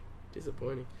have.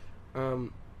 Disappointing.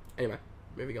 Anyway,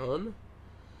 moving on.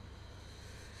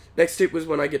 Next tip was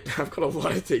when I get... I've got a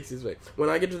lot of ticks this week. When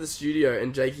I get to the studio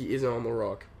and Jakey isn't on the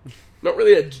rock. Not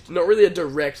really a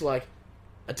direct,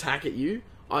 attack at you.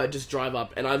 I just drive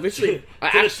up and I literally...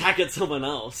 attack at someone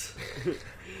else.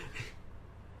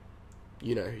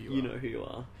 You know who you are. You know who you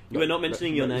are. You are not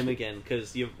mentioning your name again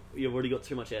because you've already got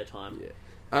too much airtime. Yeah.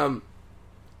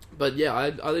 But yeah,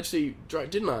 I literally drove,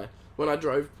 didn't I? When I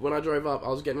drove up, I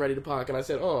was getting ready to park and I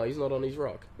said, "Oh, he's not on his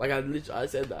rock." I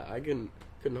said that. I couldn't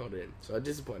hold it in, so it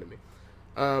disappointed me.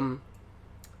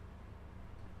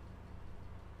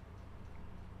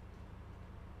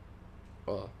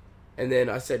 And then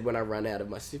I said when I run out of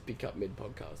my sippy cup mid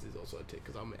podcast is also a tick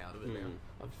because I'm out of it now.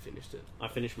 I've finished it. I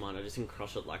finished mine. I just didn't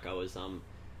crush it like I was. Well,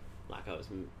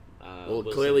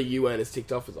 clearly you weren't as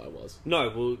ticked off as I was. No,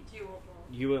 well, Do you want more?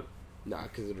 you were. Nah,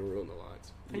 because it'll ruin the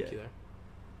lights. Thank Yeah. you, though.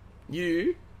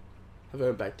 You have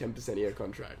earned back 10% of your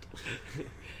contract.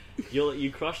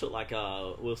 You crushed it like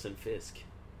Wilson Fisk.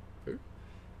 Who?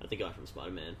 The guy from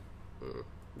Spider-Man. Mm.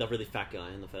 The really fat guy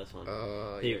in the first one.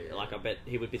 Yeah. I bet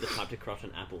he would be the type to crush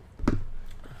an apple.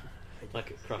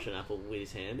 Crush an apple with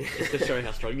his hand, just to show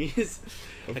how strong he is.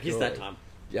 He's that time.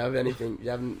 Do you have anything? Do you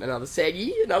have another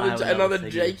seggy? Another Another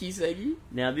seggy. Jakey seggy?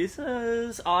 Now this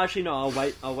is... Oh, actually no,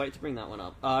 I'll wait to bring that one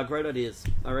up. Great ideas.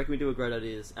 I reckon we do a great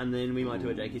ideas, and then we might do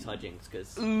a Jakey's hijinks,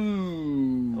 because...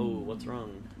 Ooh. Oh, what's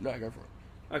wrong? No, go for it.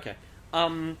 Okay.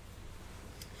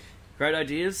 Great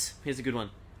ideas. Here's a good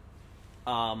one.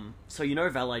 So you know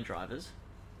valet drivers?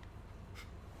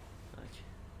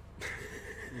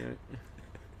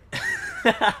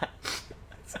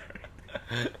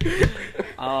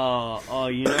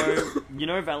 You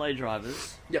know valet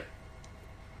drivers? Yep.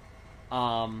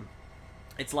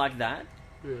 It's like that,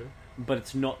 Yeah. but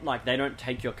it's not like they don't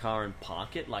take your car and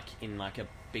park it in a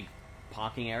big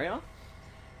parking area.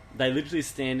 They literally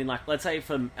stand in let's say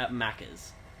at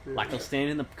Macca's. They'll stand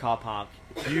in the car park,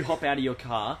 you hop out of your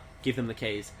car, give them the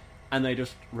keys, and they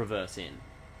just reverse in.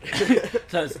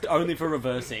 So it's only for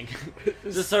reversing.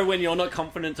 Just so when you're not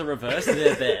confident to reverse,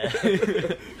 they're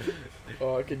there.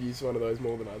 Oh, I could use one of those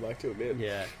more than I'd like to admit.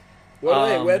 Yeah.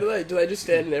 Where do they? Do they just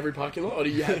stand in every parking lot, or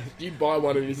do you buy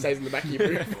one and he stays in the back of your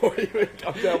boot for you and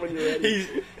comes out when you're ready?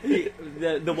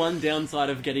 The one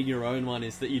downside of getting your own one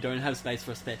is that you don't have space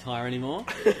for a spare tire anymore.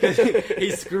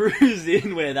 He screws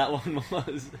in where that one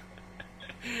was.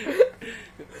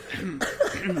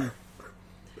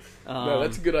 No,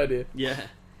 that's a good idea. Yeah.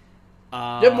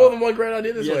 You have more than one great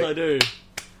idea this week. Yes, I do.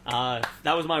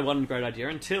 That was my one great idea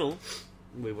until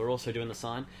we were also doing the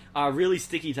sign. Really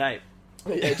sticky tape.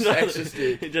 Yeah, just extra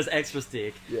stick. Just extra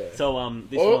stick. Yeah. So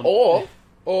this one.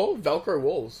 Or Velcro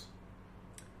walls.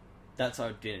 That's how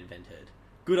I didn't invent it.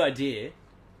 Good idea.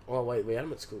 Oh wait, we had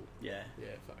them at school. Yeah. Yeah,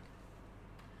 fuck.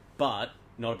 But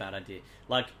not a bad idea.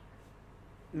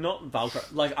 Not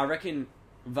Velcro. I reckon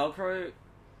Velcro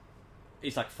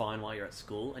is fine while you're at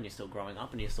school and you're still growing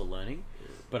up and you're still learning.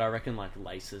 But I reckon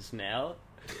laces now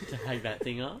to hang that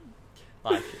thing up.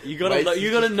 You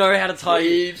gotta know how to tie.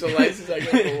 Heaps of laces I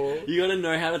got the wall. You gotta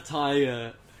know how to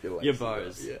tie your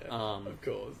bows. Yeah, of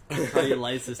course. Tie your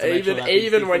laces. To make sure that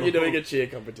even when you're doing a cheer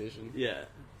competition. Yeah.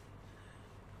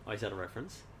 Oh, is that a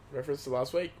reference? Reference to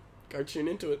last week. Go tune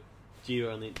into it. Do you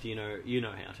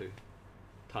know how to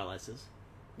tie laces?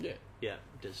 Yeah. Yeah,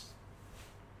 just...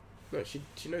 No, she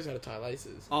knows how to tie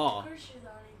laces. Oh, Her shoes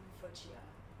aren't even for cheer.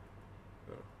 Oh.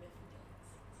 They're for dance.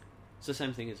 it's the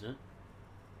same thing, isn't it?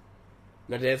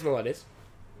 No, dance more like this.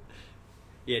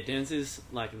 Yeah, dance is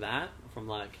like that from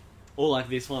like... Or like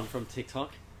this one from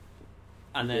TikTok.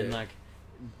 And then Yeah. like...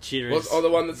 Cheer is... What's the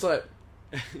one that's like...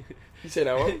 You seen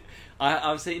that one?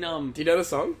 I've seen... Do you know the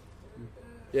song?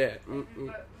 Yeah.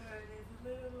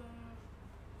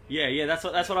 Yeah, that's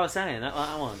what I was saying. That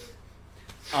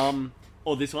one.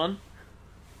 Or this one.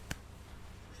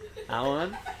 That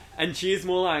one. And Cheer's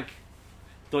more like...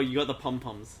 Thought you got the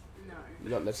pom-poms. No.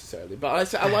 Not necessarily,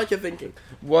 but I like your thinking.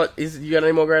 What is... You got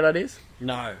any more great ideas?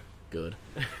 No. Good.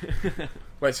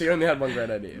 Wait, so you only had one great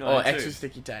idea? No, Oh, I had extra two.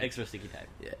 sticky tape. Extra sticky tape.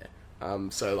 Yeah.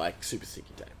 So like super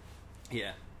sticky tape.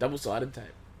 Yeah. Double-sided tape.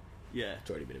 Yeah. It's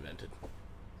already been invented.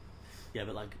 Yeah,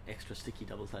 but like extra sticky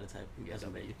double-sided tape. Yeah,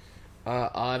 Doesn't double. mean...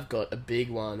 I've got a big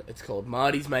one. It's called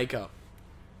Marty's Makeup.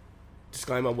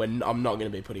 Disclaimer, I'm not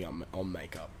going to be putting on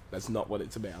makeup. That's not what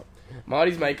it's about.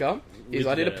 Marty's Makeup is...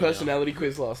 I did a personality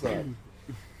quiz last night.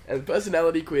 And the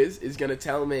personality quiz is going to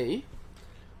tell me...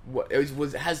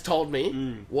 has told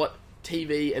me what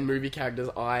TV and movie characters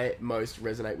I most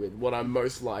resonate with. What I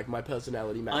most like. My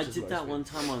personality I matches did most that with. one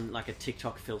time on like a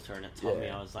TikTok filter and it told me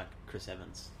Yeah. I was like Chris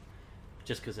Evans.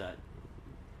 Just because I...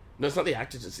 No, it's not the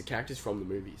actors. It's the characters from the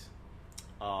movies.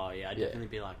 Oh yeah, I'd Yeah. definitely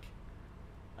be like...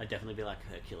 I'd definitely be like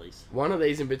Hercules. One of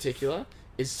these in particular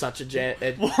is such a jam...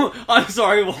 I'm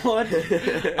sorry, what?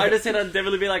 I just said I'd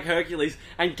definitely be like Hercules,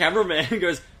 and cameraman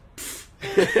goes...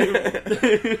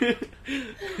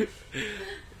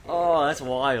 Oh, that's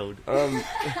wild.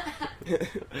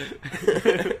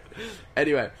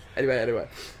 Anyway.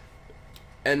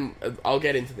 And I'll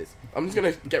get into this. I'm just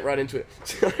going to get right into it.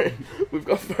 So, we've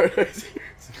got photos here.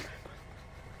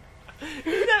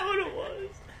 Is that what it was?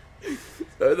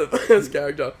 So the first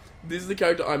character... This is the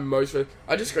character I'm most...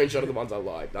 I just screenshotted the ones I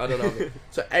liked. I don't know.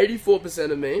 So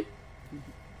 84% of me...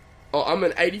 Oh, I'm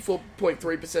an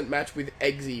 84.3% match with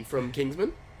Eggsy from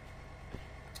Kingsman.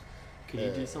 Can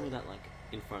you do some of that like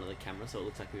in front of the camera so it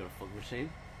looks like we got a fog machine?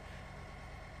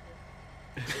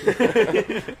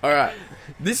 Alright.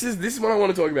 This is what I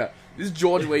want to talk about. This is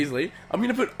George Weasley. I'm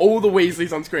going to put all the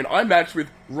Weasleys on screen. I matched with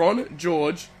Ron,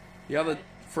 George, the other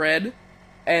Fred,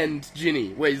 and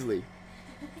Ginny Weasley.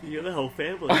 You're the whole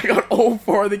family. I got all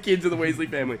 4 of the kids of the Weasley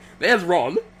family. There's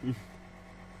Ron.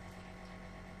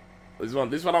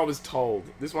 This one I was told.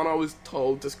 This one I was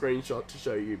told to screenshot to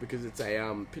show you because it's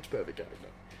a Pitch Perfect character.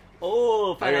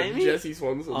 Oh, Fat I got Amy? Jesse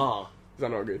Swanson. Oh, Is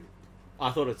that not good? I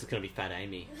thought it was going to be Fat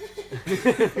Amy.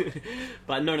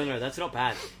 But no, that's not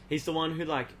bad. He's the one who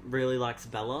like really likes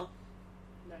Bella.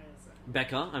 No, it's not.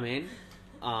 Becca, I mean.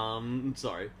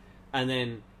 Sorry. And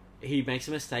then he makes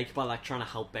a mistake by like trying to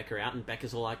help Becca out, and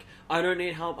Becca's all like, I don't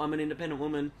need help, I'm an independent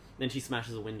woman. Then she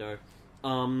smashes a window.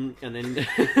 And then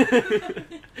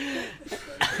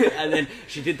and then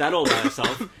she did that all by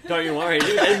herself. Don't you worry,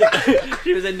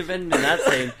 she was independent in that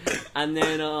scene.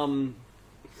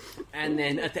 And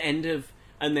then at the end of,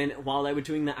 and then while they were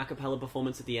doing the a cappella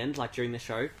performance at the end, like during the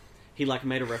show, he like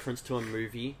made a reference to a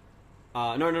movie.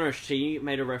 No, she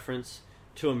made a reference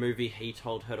to a movie he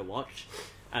told her to watch,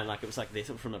 and like it was like this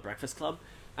from the Breakfast Club.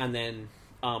 And then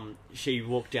she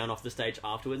walked down off the stage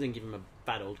afterwards and gave him a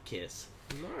fat old kiss.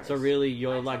 Nice. So really, I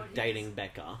you're told like him dating to-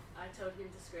 Becca. I told him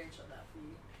to screenshot that for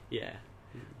you. Yeah.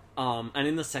 And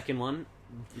in the second one,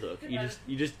 look, you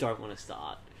just don't want to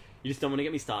start. You just don't want to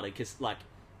get me started because like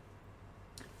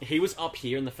he was up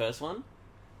here in the first one,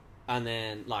 and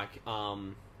then like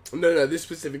No, this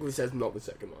specifically says not the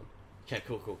second one. okay,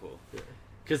 cool. Yeah.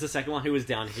 Because the second one he was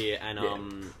down here, and Yeah.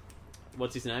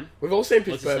 what's his name? We've all seen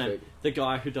Pitch What's his name? Perfect. The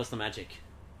guy who does the magic.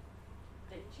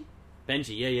 Benji?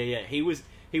 Benji, yeah. He was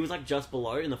like just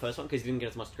below in the first one because he didn't get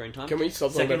as much screen time. Can we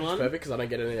stop talking Second about one? Pitch Perfect because I don't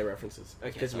get any of their references. Okay,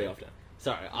 It's pissing me sorry. off now.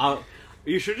 Sorry,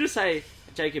 you should just say,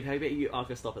 Jacob, how about you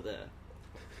Arca stop it there?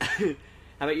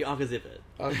 How about you Arca zip it?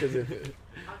 Because if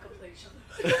I completely shut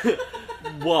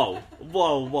Whoa.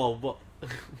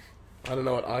 I don't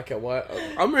know what Arca... Why...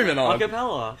 I'm moving on.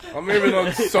 Acapella. I'm moving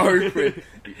on so quick.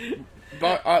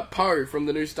 But Poe from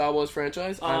the new Star Wars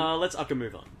franchise. Let's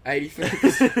move on. 83.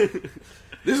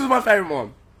 This was my favourite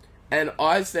one. And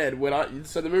I said,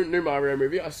 so the new Mario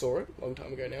movie, I saw it a long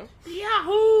time ago now.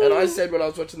 Yahoo! And I said when I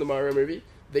was watching the Mario movie,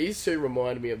 these two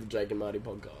remind me of the Jake and Marty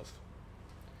podcast.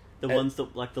 The ones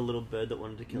that, like the little bird that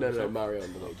wanted to kill No, himself. Mario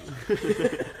and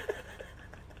Luigi.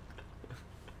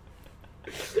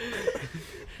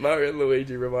 Mario and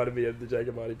Luigi reminded me of the Jake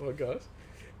and Marty podcast.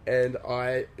 And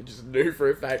I just knew for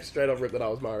a fact, straight off rip, that I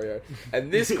was Mario.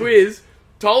 And this quiz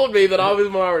told me that I was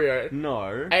Mario.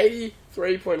 No.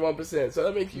 83.1%. So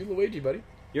that makes you Luigi, buddy.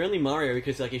 You're only Mario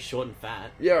because like he's short and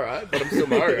fat. Yeah, right. But I'm still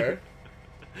Mario.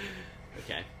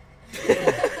 Okay.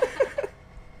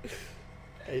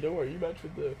 Hey, don't worry. You match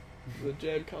with the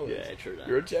jam colours. Yeah, true that.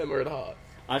 You're a jammer at heart.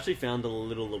 I actually found a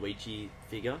little Luigi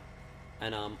figure,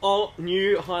 and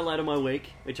new highlight of my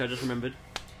week, which I just remembered.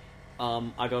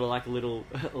 I got a little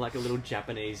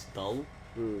Japanese doll.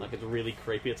 Like it's really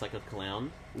creepy. It's like a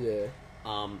clown. Yeah.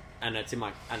 And it's I'm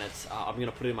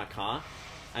gonna put it in my car,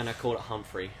 and I called it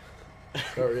Humphrey.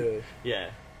 Oh, really? Yeah,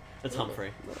 it's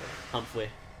Humphrey. No. Humphrey.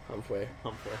 Humphrey.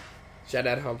 Humphrey. Shout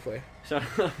out Humphrey. Shout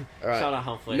out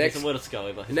Humphrey. Next- He's a little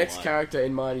scully, but he's Next alright. character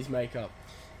in Marty's makeup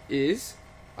is...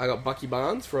 I got Bucky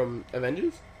Barnes from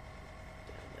Avengers.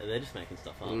 They're just making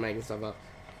stuff up. I'm making stuff up.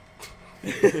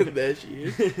 There she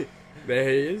is. There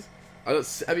he is.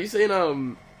 Have you seen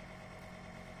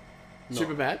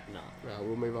Superbad? No. No,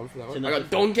 we'll move on from that one. So I not got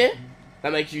Donkey.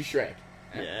 That makes you Shrek.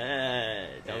 Yeah.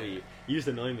 W. You used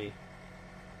to know me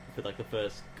for like the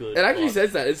first good. It actually plot.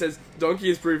 says that. It says Donkey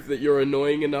is proof that you're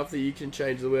annoying enough that you can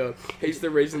change the world. He's the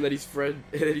reason that his friend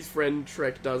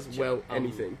Shrek does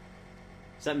anything.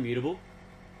 Is that mutable?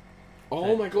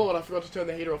 Oh my god! I forgot to turn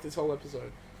the heater off this whole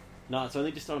episode. No, it's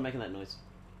only just started making that noise.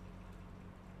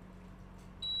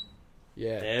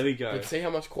 Yeah. There we go. But see how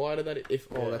much quieter that is?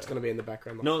 Yeah. That's going to be in the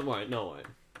background. No, it won't. No, it won't.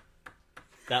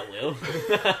 That will.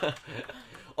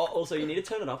 Also, you need to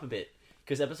turn it up a bit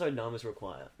because episode 9 was real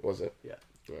quiet. Was it? Yeah.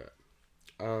 Right.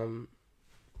 Oh, now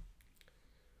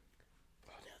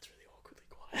it's really awkwardly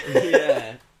quiet.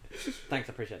 Yeah. Thanks,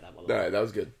 I appreciate that. By the way. No, that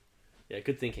was good. Yeah,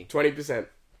 good thinking. 20%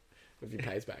 of your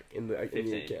pays back in the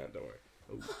 15. account. Don't worry.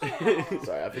 Ooh.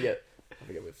 Sorry, I forget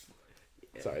with.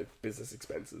 Yeah. Sorry, business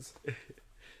expenses.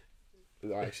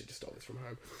 I actually just stole this from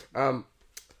home.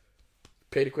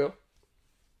 Peter Quill.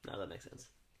 No, that makes sense.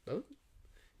 Does it?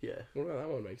 Yeah. What about that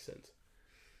one? Makes sense.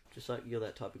 Just like you're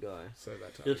that type of guy. So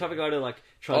that type You're the type of guy to like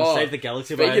try Oh, to save the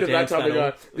galaxy by Speaking a of that dance type of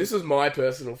battle. guy, this was my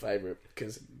personal favourite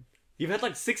because You've had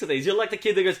like 6 of these. You're like the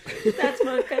kid that goes, "That's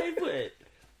my favorite.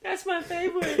 That's my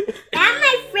favorite."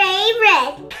 That's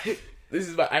my favorite. this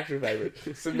is my actual favourite.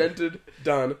 Cemented,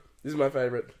 done. This is my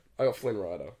favourite. I got Flynn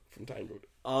Rider from Tangled.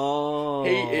 Oh.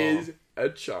 He is a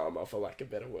charmer, for lack of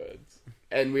better words.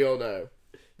 And we all know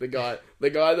the guy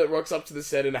that rocks up to the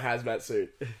set in a hazmat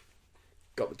suit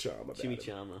got the charm about Jimmy him.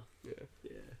 Charmer. Yeah.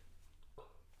 Yeah.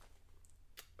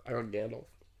 I got Gandalf.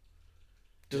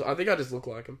 I think I just look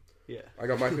like him. Yeah. I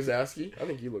got Mike Wazowski. I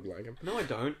think you look like him. No, I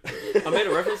don't. I made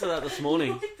a reference to that this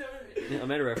morning. I don't. Yeah, I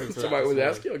made a reference to So that Mike this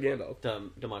morning. Wazowski or Gandalf?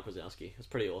 To Mike Wazowski. It's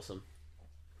pretty awesome.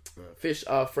 Fish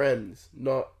are friends,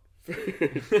 not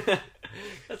food.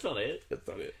 That's not it. That's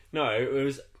not it. No, it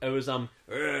was it was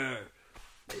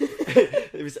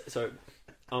so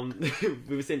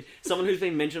we were saying someone who's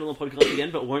been mentioned on the podcast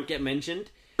again but won't get mentioned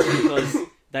because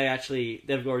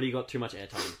they've already got too much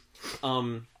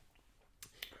airtime.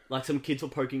 Like some kids were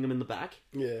poking them in the back,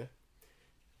 Yeah.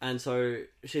 and so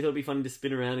she thought it'd be funny to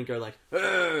spin around and go like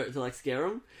to like scare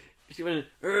them. She went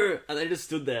and they just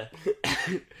stood there.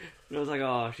 And I was like,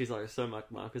 oh, she's like so much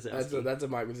Mark Wazowski. That's a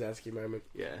Mike Wazowski moment.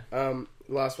 Yeah.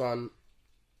 Last one.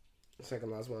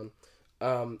 Second last one.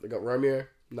 We got Romeo,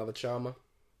 another charmer.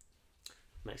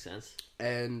 Makes sense.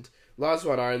 And last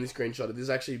one I only screenshotted. This is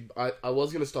actually I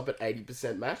was gonna stop at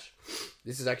 80% match.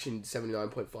 This is actually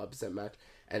 79.5% match.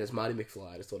 And it's Marty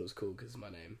McFly. I just thought it was cool because it's my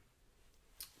name.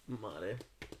 Marty.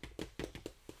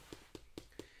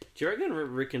 Do you reckon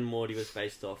Rick and Morty was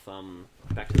based off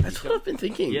Back to the That's Future? what I've been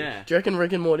thinking. Yeah. Do you reckon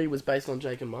Rick and Morty was based on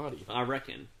Jake and Marty? I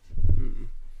reckon.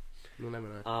 We'll never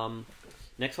know.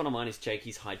 Next one of mine is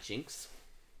Jakey's hijinks.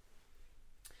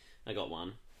 I got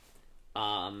one.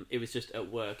 It was just at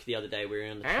work the other day. We were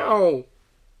in the truck. Ow!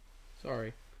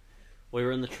 Sorry. We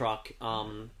were in the truck,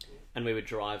 and we were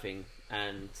driving,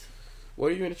 and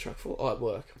What are you in a truck for? Oh, at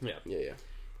work. yeah. Yeah.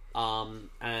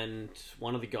 And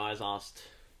one of the guys asked,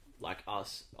 like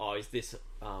us, "Oh, is this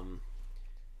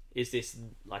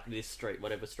like this street,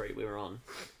 whatever street we were on?"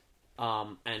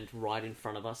 And right in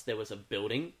front of us there was a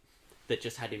building that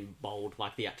just had in bold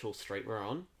like the actual street we're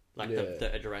on, like Yeah.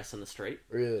 the address and the street.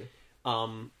 Really?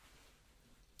 And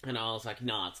I was like,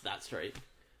 "Nah, it's that street."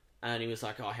 And he was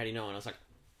like, "Oh, how do you know?" And I was like,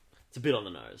 "It's a bit on the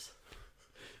nose."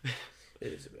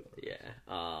 It is a bit.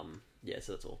 Yeah. Yeah.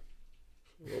 So that's all.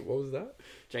 What was that?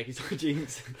 Jakey's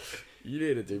hijinks. You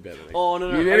need to do better. Oh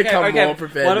no! You need to come more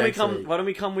prepared. Why don't we next come? week. Why don't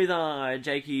we come with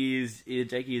Jakey is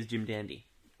Jim Dandy.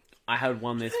 I had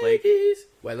one this week. Jakey's.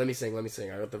 Wait, let me sing.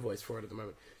 I got the voice for it at the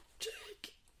moment.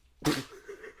 Jake.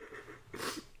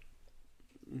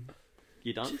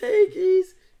 You done?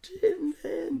 Jakey's Jim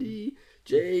Dandy.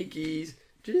 Jakey's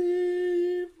That's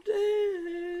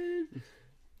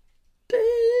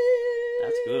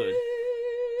good.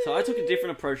 So I took a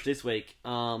different approach this week.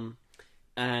 And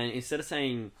instead of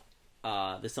saying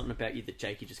there's something about you that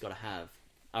Jake you just got to have,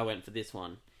 I went for this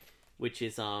one, which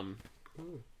is I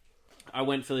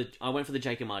went for the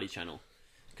Jake and Marty channel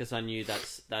because I knew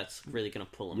that's really gonna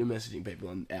pull them. You're messaging people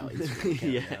on our Instagram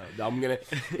account. Yeah. Now. I'm gonna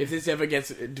if this ever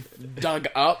gets dug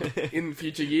up in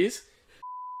future years,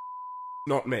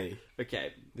 not me.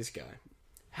 Okay. This guy.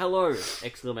 Hello!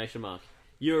 Exclamation mark.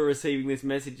 You are receiving this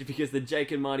message because the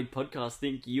Jake and Marty podcast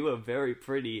think you are very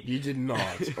pretty. You did not.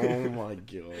 Oh my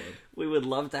god. We would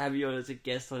love to have you as a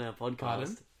guest on our podcast.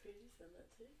 Pardon?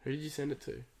 Who did you send that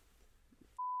to? Who did you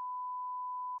send it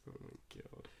to? Oh my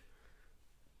god.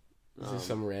 This is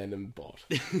some random bot.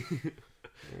 Oh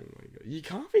my god. You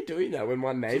can't be doing that when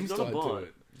my name's She's not tied a bot. to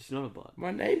it. She's not a bot.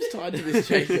 My name's tied to this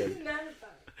Jacob.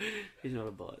 He's not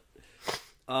a bot.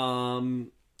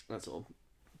 That's all.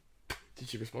 Did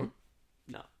she respond?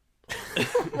 No.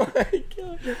 Oh my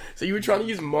god. So you were trying to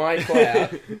use my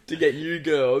clout to get you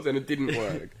girls and it didn't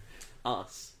work.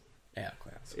 Us. Our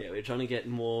clout. Yeah, we're trying to get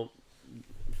more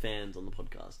fans on the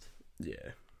podcast.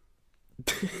 Yeah.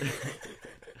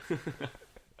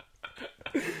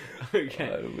 Okay.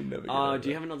 I would never get over Do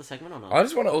you that. have another segment or not? I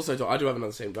just want to also talk, I do have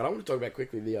another segment, but I want to talk about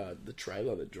quickly the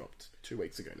trailer that dropped 2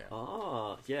 weeks ago now.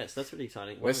 Oh, yes, that's really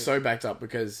exciting. We're so backed up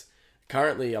because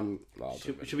currently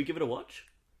Should we give it a watch?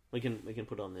 We can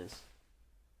put on this.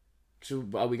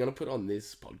 Are we going to put on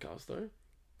this podcast though?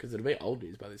 Because it'll be old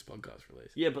news by this podcast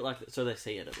release. Yeah, but so they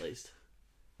see it at least.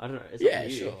 I don't know. It's Yeah, up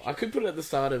to you. sure. I could put it at the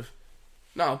start of.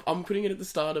 No, I'm putting it at the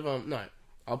start of No,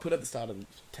 I'll put it at the start of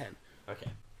 10.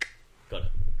 Okay, got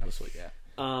it. That'll sort you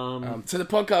out. Um, So the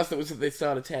podcast that was at the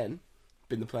start of 10,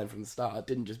 been the plan from the start,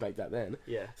 didn't just make that then.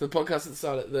 yeah. So the podcast at the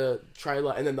start of the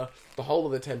trailer, and then the whole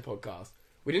of the 10 podcast.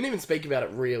 We didn't even speak about it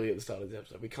really at the start of the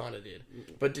episode. We kind of did.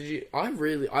 But did you... I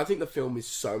think the film is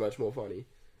so much more funny.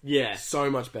 Yeah. So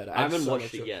much better. I haven't so watched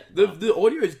much it more- yet, The but- the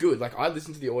audio is good. Like, I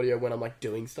listen to the audio when I'm, like,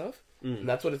 doing stuff. And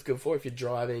that's what it's good for, if you're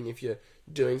driving, if you're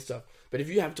doing stuff. But if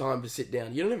you have time to sit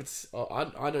down, you don't have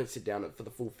to... I don't sit down for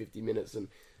the full 50 minutes and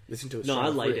listen to it No, straight I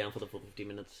off lay rip. down for the full 50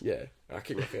 minutes. Yeah, I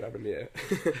kick my feet up in the air.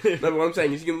 No, but what I'm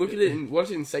saying is you can look at it and watch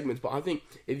it in segments, but I think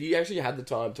if you actually had the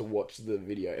time to watch the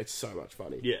video, it's so much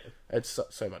funny. Yeah. It's so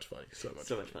much funny. So much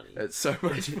funny. It's so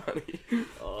much funny.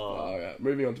 Oh. Alright,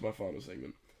 moving on to my final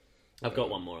segment. I've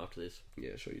got one more after this.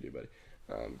 Yeah, sure you do, buddy.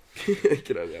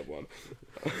 Can only have one.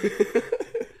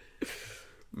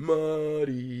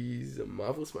 Marty's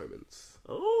Marvelous Moments.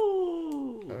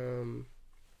 Oh.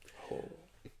 Oh.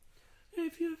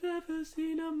 If you've ever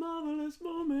seen a marvelous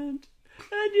moment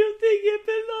and you think it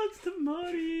belongs to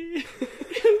Marty,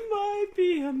 it might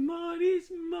be a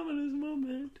Marty's marvelous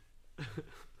moment.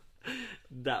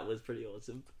 That was pretty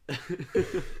awesome.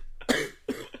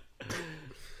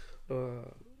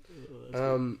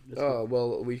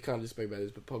 Well, we can't just speak about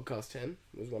this, but podcast 10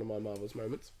 was one of my marvelous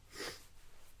moments.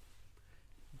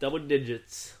 Double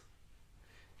digits.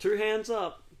 2 hands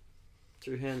up.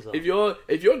 2 hands up. If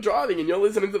you're driving and you're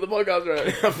listening to the podcast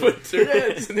right now, put 2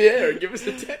 hands in the air and give us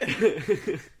a 10.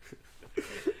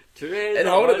 2 hands And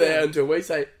up hold it right there now. until we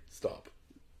say stop.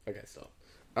 Okay, stop.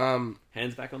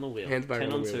 Hands back on the wheel. Hands back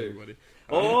 10 on the wheel, 2. everybody.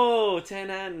 Oh, 10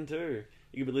 and 2.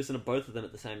 You could be listening to both of them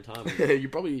at the same time. You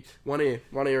probably one ear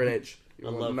an inch. You I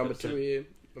want love number episode- 2 ear,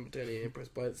 number 10 ear, press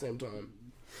play at the same time.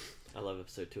 I love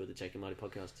episode 2 of the Jake and Marty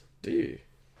podcast. Do you?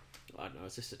 I don't know,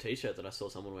 it's just a t-shirt that I saw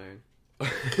someone wearing.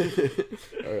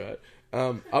 Alright.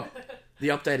 The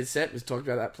updated set, we've talked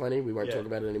about that plenty. We won't Yeah. talk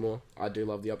about it anymore. I do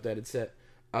love the updated set.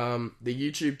 The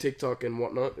YouTube, TikTok, and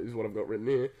whatnot is what I've got written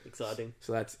here. Exciting.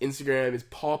 So that's Instagram is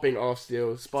popping off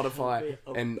still, Spotify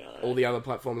and all the other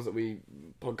platforms that we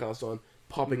podcast on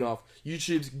popping off.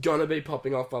 YouTube's gonna be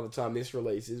popping off by the time this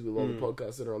releases with all the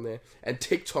podcasts that are on there, and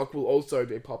TikTok will also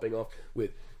be popping off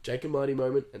with Jake and Marty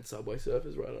Moment and Subway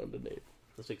Surfers right underneath.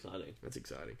 That's exciting. That's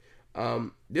exciting.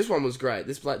 This one was great.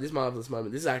 This Marvelous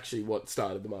Moment. This is actually what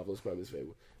started the Marvelous Moments for me.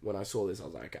 When I saw this, I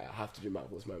was like, okay, I have to do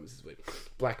Marvelous Moments this week.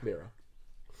 Black Mirror,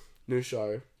 new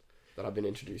show that I've been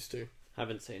introduced to.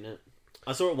 Haven't seen it.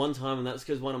 I saw it one time, and that's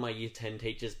because one of my year 10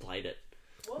 teachers played it.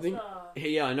 What think- the?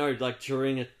 Yeah, I know. Like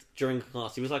during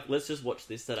class, he was like, "Let's just watch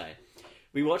this today."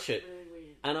 We watched it, Really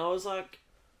weird. and I was like,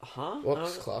 "Huh?" What I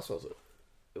was- class was it?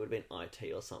 It would have been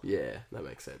IT or something. Yeah, that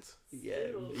makes sense. Yeah,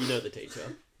 you know the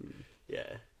teacher.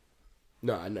 Yeah.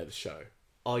 No, I know the show.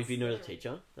 Oh, if you know the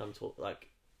teacher, I'm talking like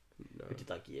No. who did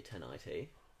like year 10 IT.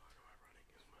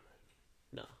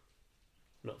 No,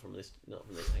 not from this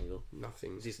angle.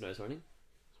 Nothing. Is his nose running?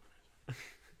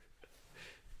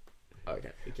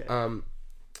 Okay. Okay.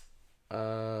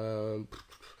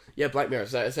 Yeah, Black Mirror.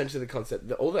 So essentially the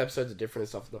concept, all the episodes are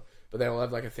different and stuff, but they all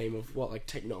have like a theme of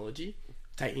technology,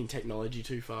 taking technology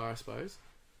too far, I suppose.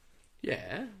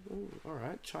 Yeah. Ooh, all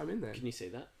right, chime in then. Can you see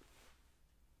that?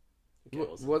 Okay,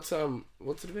 What's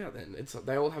it about then? It's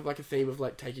they all have like a theme of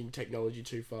like taking technology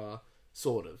too far,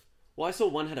 sort of. Well, I saw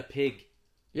one had a pig.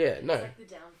 Yeah, no. It's like the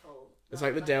downfall. It's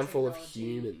like the downfall of technology,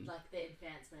 humans. Like the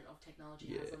advancement of technology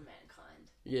has on mankind.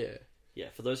 Yeah. Yeah,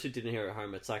 for those who didn't hear at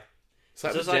home, it's like It's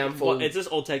like it's the just downfall. it's just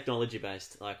all technology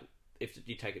based. Like if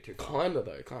you take it too far. Kinda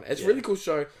though, kinda. It's a Yeah. really cool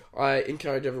show. I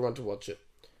encourage everyone to watch it.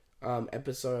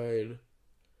 Episode.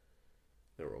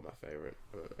 They're all my favorite.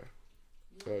 I don't know.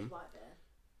 You watched White Bear.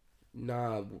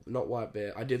 Nah, not White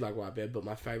Bear. I did like White Bear, but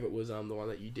my favorite was the one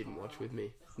that you didn't watch with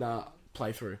me. Nah,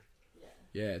 playthrough. Yeah.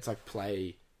 Yeah, it's like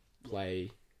play.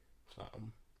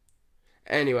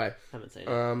 Anyway, Haven't seen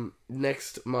it.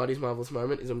 next Marty's Marvelous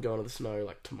Moment is I'm going to the snow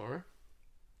like tomorrow.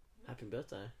 Happy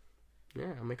birthday.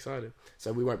 Yeah, I'm excited.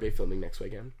 So we won't be filming next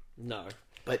weekend. No,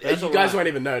 But That's you all guys right. won't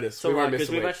even notice. so We won't right miss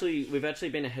because a week. we've actually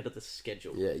been ahead of the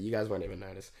schedule. Yeah, you guys won't even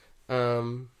notice.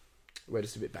 We're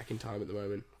just a bit back in time at the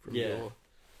moment from Yeah. your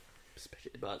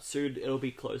perspective. But soon it'll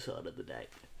be closer to the date.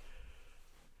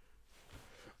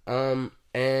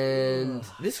 And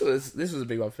this was a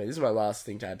big one for me. This is my last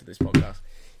thing to add to this podcast.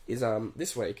 Is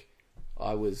this week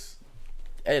I was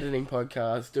editing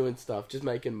podcasts, doing stuff, just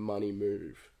making money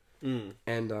move.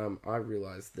 And I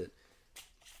realised that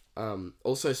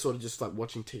also sort of just like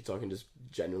watching TikTok and just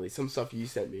generally some stuff you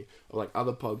sent me of like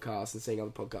other podcasts and seeing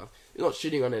other podcasts. You're not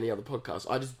shitting on any other podcasts.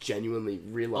 I just genuinely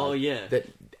realised that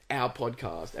our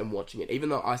podcast and watching it, even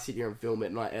though I sit here and film it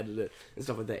and I edit it and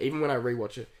stuff like that, even when I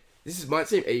rewatch it, might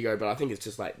seem ego, but I think it's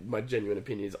just like my genuine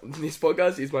opinion is this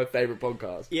podcast is my favourite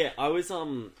podcast. Yeah, I was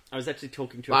actually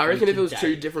talking to. I reckon if it was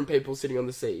two different people sitting on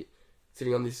this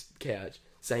couch,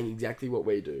 saying exactly what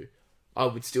we do, I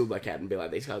would still look at and be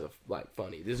like, these guys are like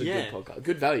funny. This is a good podcast,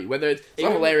 good value. Whether it's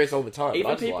not hilarious all the time, Even but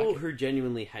I just people like it. who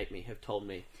genuinely hate me have told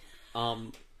me,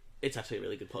 it's actually a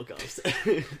really good podcast.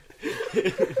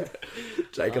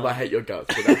 Jacob, I hate your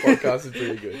guts, but that podcast is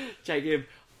pretty good. Jacob,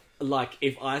 like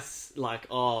if I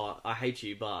I hate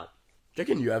you, but Do you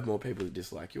reckon you have more people who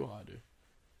dislike you or I do?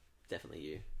 definitely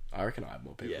you. I reckon I have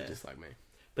more people who dislike me.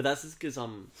 But that's just because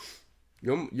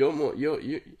You're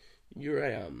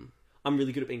a I'm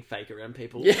really good at being fake around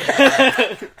people. Yeah.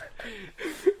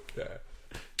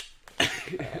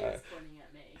 He was pointing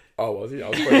at me. Oh, was he? I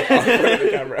was pointing at the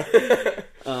camera.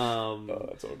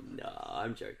 That's all. Nah,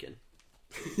 I'm joking.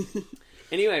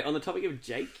 Anyway, on the topic of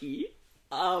Jakey,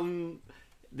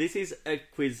 this is a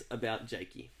quiz about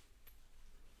Jakey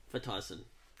for Tyson.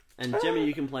 And Gemma,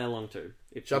 you can play along too.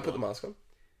 Should I put the mask on?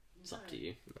 It's up to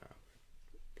you. No.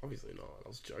 Obviously not. I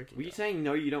was joking. Were you saying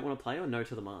no, you don't want to play, or no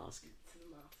to the mask? To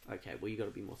the mask. Okay, well, you got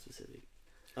to be more specific.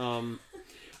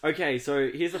 Okay, so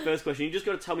here's the first question. You just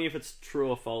got to tell me if it's true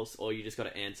or false, or you just got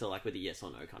to answer like with a yes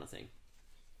or no kind of thing.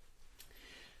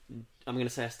 I'm going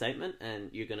to say a statement, and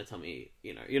you're going to tell me,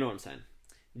 you know what I'm saying.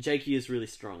 Jakey is really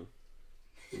strong.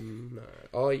 No.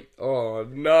 Oh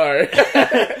no.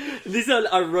 This one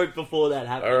I wrote before that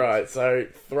happened. Alright, so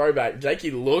throwback.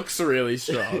 Jakey looks really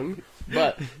strong,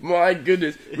 but my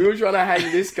goodness, we were trying to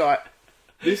hang this guy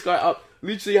up.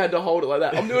 Literally had to hold it like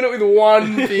that. I'm doing it with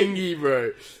one thingy,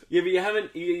 bro. Yeah, but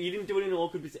you didn't do it in an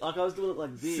awkward position. Like I was doing it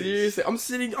like this. Seriously,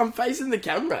 I'm facing the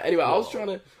camera. Anyway, I was trying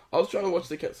to watch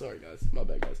the sorry guys, my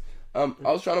bad guys. I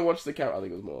was trying to watch the camera. I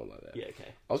think it was more like that. Yeah, okay.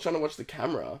 I was trying to watch the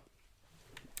camera,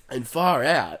 and far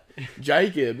out,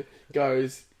 Jacob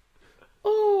goes,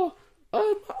 "Oh,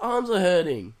 my arms are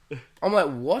hurting." I'm like,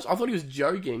 "What?" I thought he was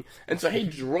joking, and so he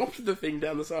dropped the thing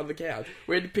down the side of the couch.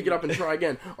 We had to pick it up and try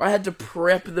again. I had to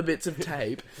prep the bits of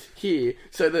tape here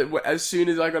so that as soon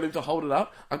as I got him to hold it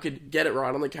up, I could get it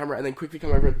right on the camera and then quickly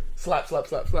come over and slap.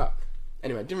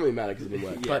 Anyway, it didn't really matter because it didn't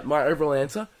work. Yeah. But my overall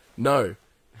answer, no.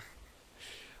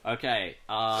 Okay,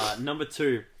 number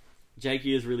 2.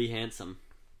 Jakey is really handsome.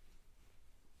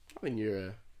 I mean,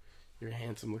 you're a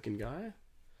handsome looking guy.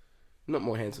 Not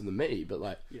more handsome than me, but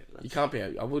like you can't be.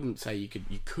 I wouldn't say you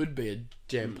could be a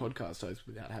damn podcast host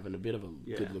without having a bit of a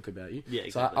good look about you. Yeah,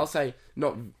 exactly. So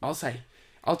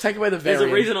I'll take away the very.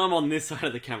 There's a reason I'm on this side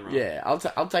of the camera. Yeah,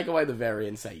 I'll take away the very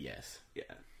and say yes. Yeah.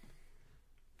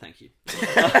 Thank you.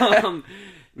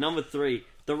 Number 3.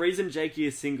 The reason Jakey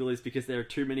is single is because there are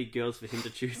too many girls for him to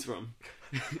choose from.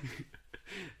 Can't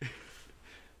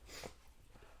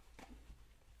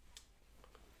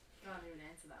even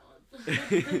answer that one.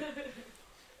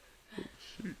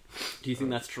 Do you think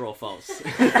that's true or false? He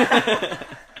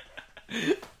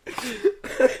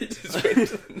just went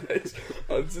to the next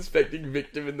unsuspecting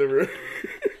victim in the room.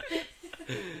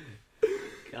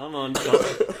 Come on,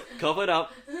 cough it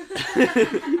up.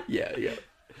 Yeah.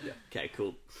 Okay,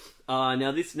 cool.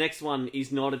 Now this next one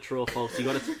is not a true or false. You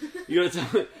gotta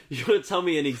tell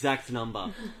me an exact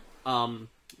number. How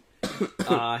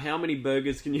many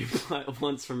burgers can you buy at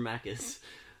once from Macca's?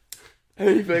 How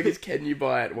many burgers can you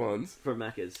buy at once? From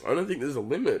Macca's. I don't think there's a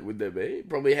limit, would there be?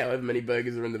 Probably however many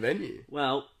burgers are in the venue.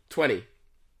 Well, 20.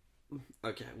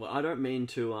 okay. Well, I don't mean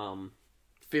to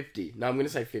 50. No, I'm going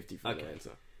to say 50 for the Okay.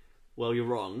 answer. Well, you're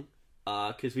wrong.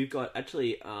 Because we've got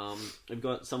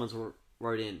someone's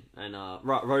wrote in and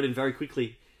wrote in very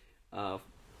quickly,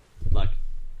 like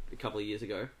a couple of years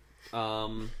ago.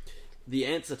 The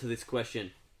answer to this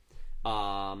question,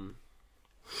 and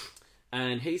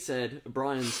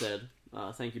Brian said,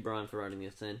 thank you, Brian, for writing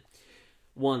this in.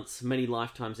 Once, many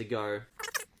lifetimes ago.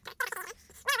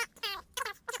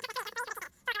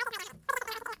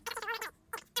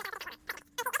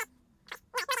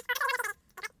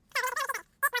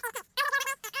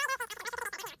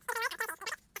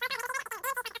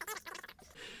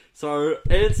 So,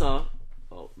 answer...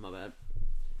 Oh, my bad.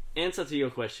 Answer to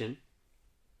your question.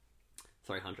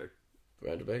 300.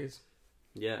 300 burgers?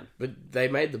 Yeah. But they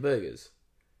made the burgers.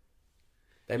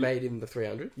 They made him the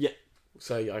 300? Yeah.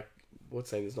 So,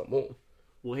 what's saying there's not more?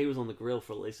 Well, he was on the grill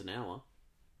for at least an hour.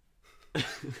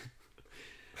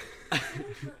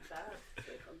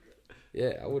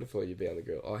 Yeah, I would have thought you'd be on the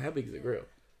grill. Oh, how big is the grill?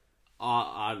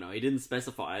 I don't know. He didn't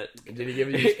specify it. Did he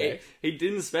give you the specs? He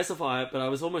didn't specify it, but I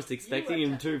was almost expecting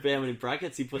him to. How many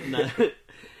brackets he put in that?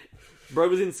 Bro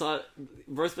was inside.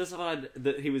 Bro specified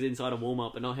that he was inside a warm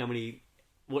up, but not how many.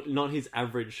 Not his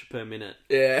average per minute.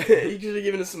 Yeah, he should have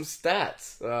given us some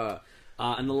stats.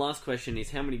 And the last question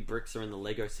is: how many bricks are in the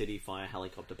Lego City Fire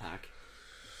helicopter pack?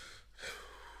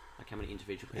 Like how many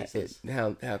individual pieces?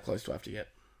 How close do I have to get?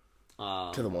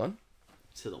 To the one?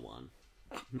 To the one.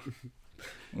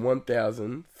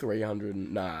 1,300.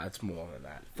 Nah, it's more than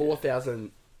that.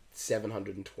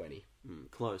 4,720.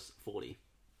 Close. 40.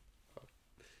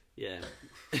 Yeah.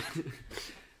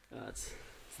 It's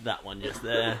that one just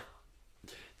there.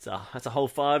 That's a whole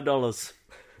 $5.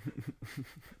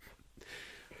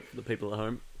 For the people at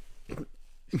home.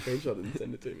 Screenshot it and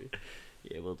send it to me.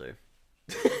 Yeah, we'll do.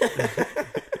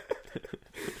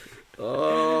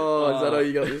 Oh, is that all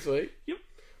you got this week? Yep.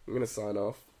 I'm gonna sign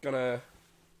off.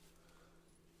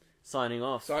 Signing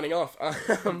off. Signing off.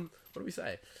 What do we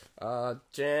say?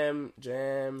 Jam.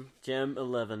 Jam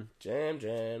 11. Jam.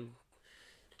 Jam.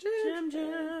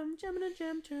 Jamming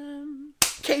and jam.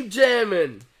 Keep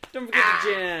jamming! Don't forget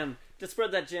to jam. Just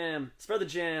spread that jam. Spread the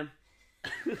jam.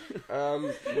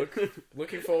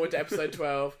 Looking forward to episode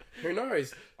 12. Who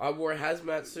knows? I wore a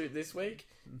hazmat suit this week.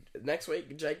 Next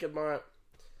week, Jacob might...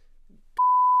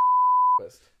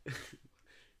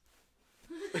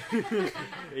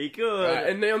 He could.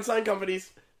 And Neon Sign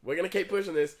Companies, we're going to keep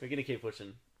pushing this. We're gonna keep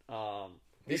pushing.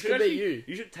 This could be you.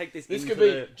 You should take this. This into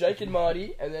could be Jake and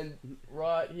Marty, and then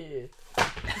right here.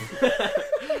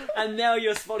 And now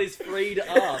your spot is freed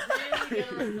up.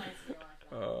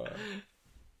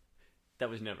 That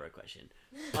was never a question.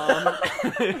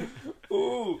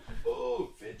 Ooh,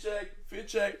 fit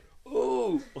check.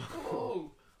 Ooh.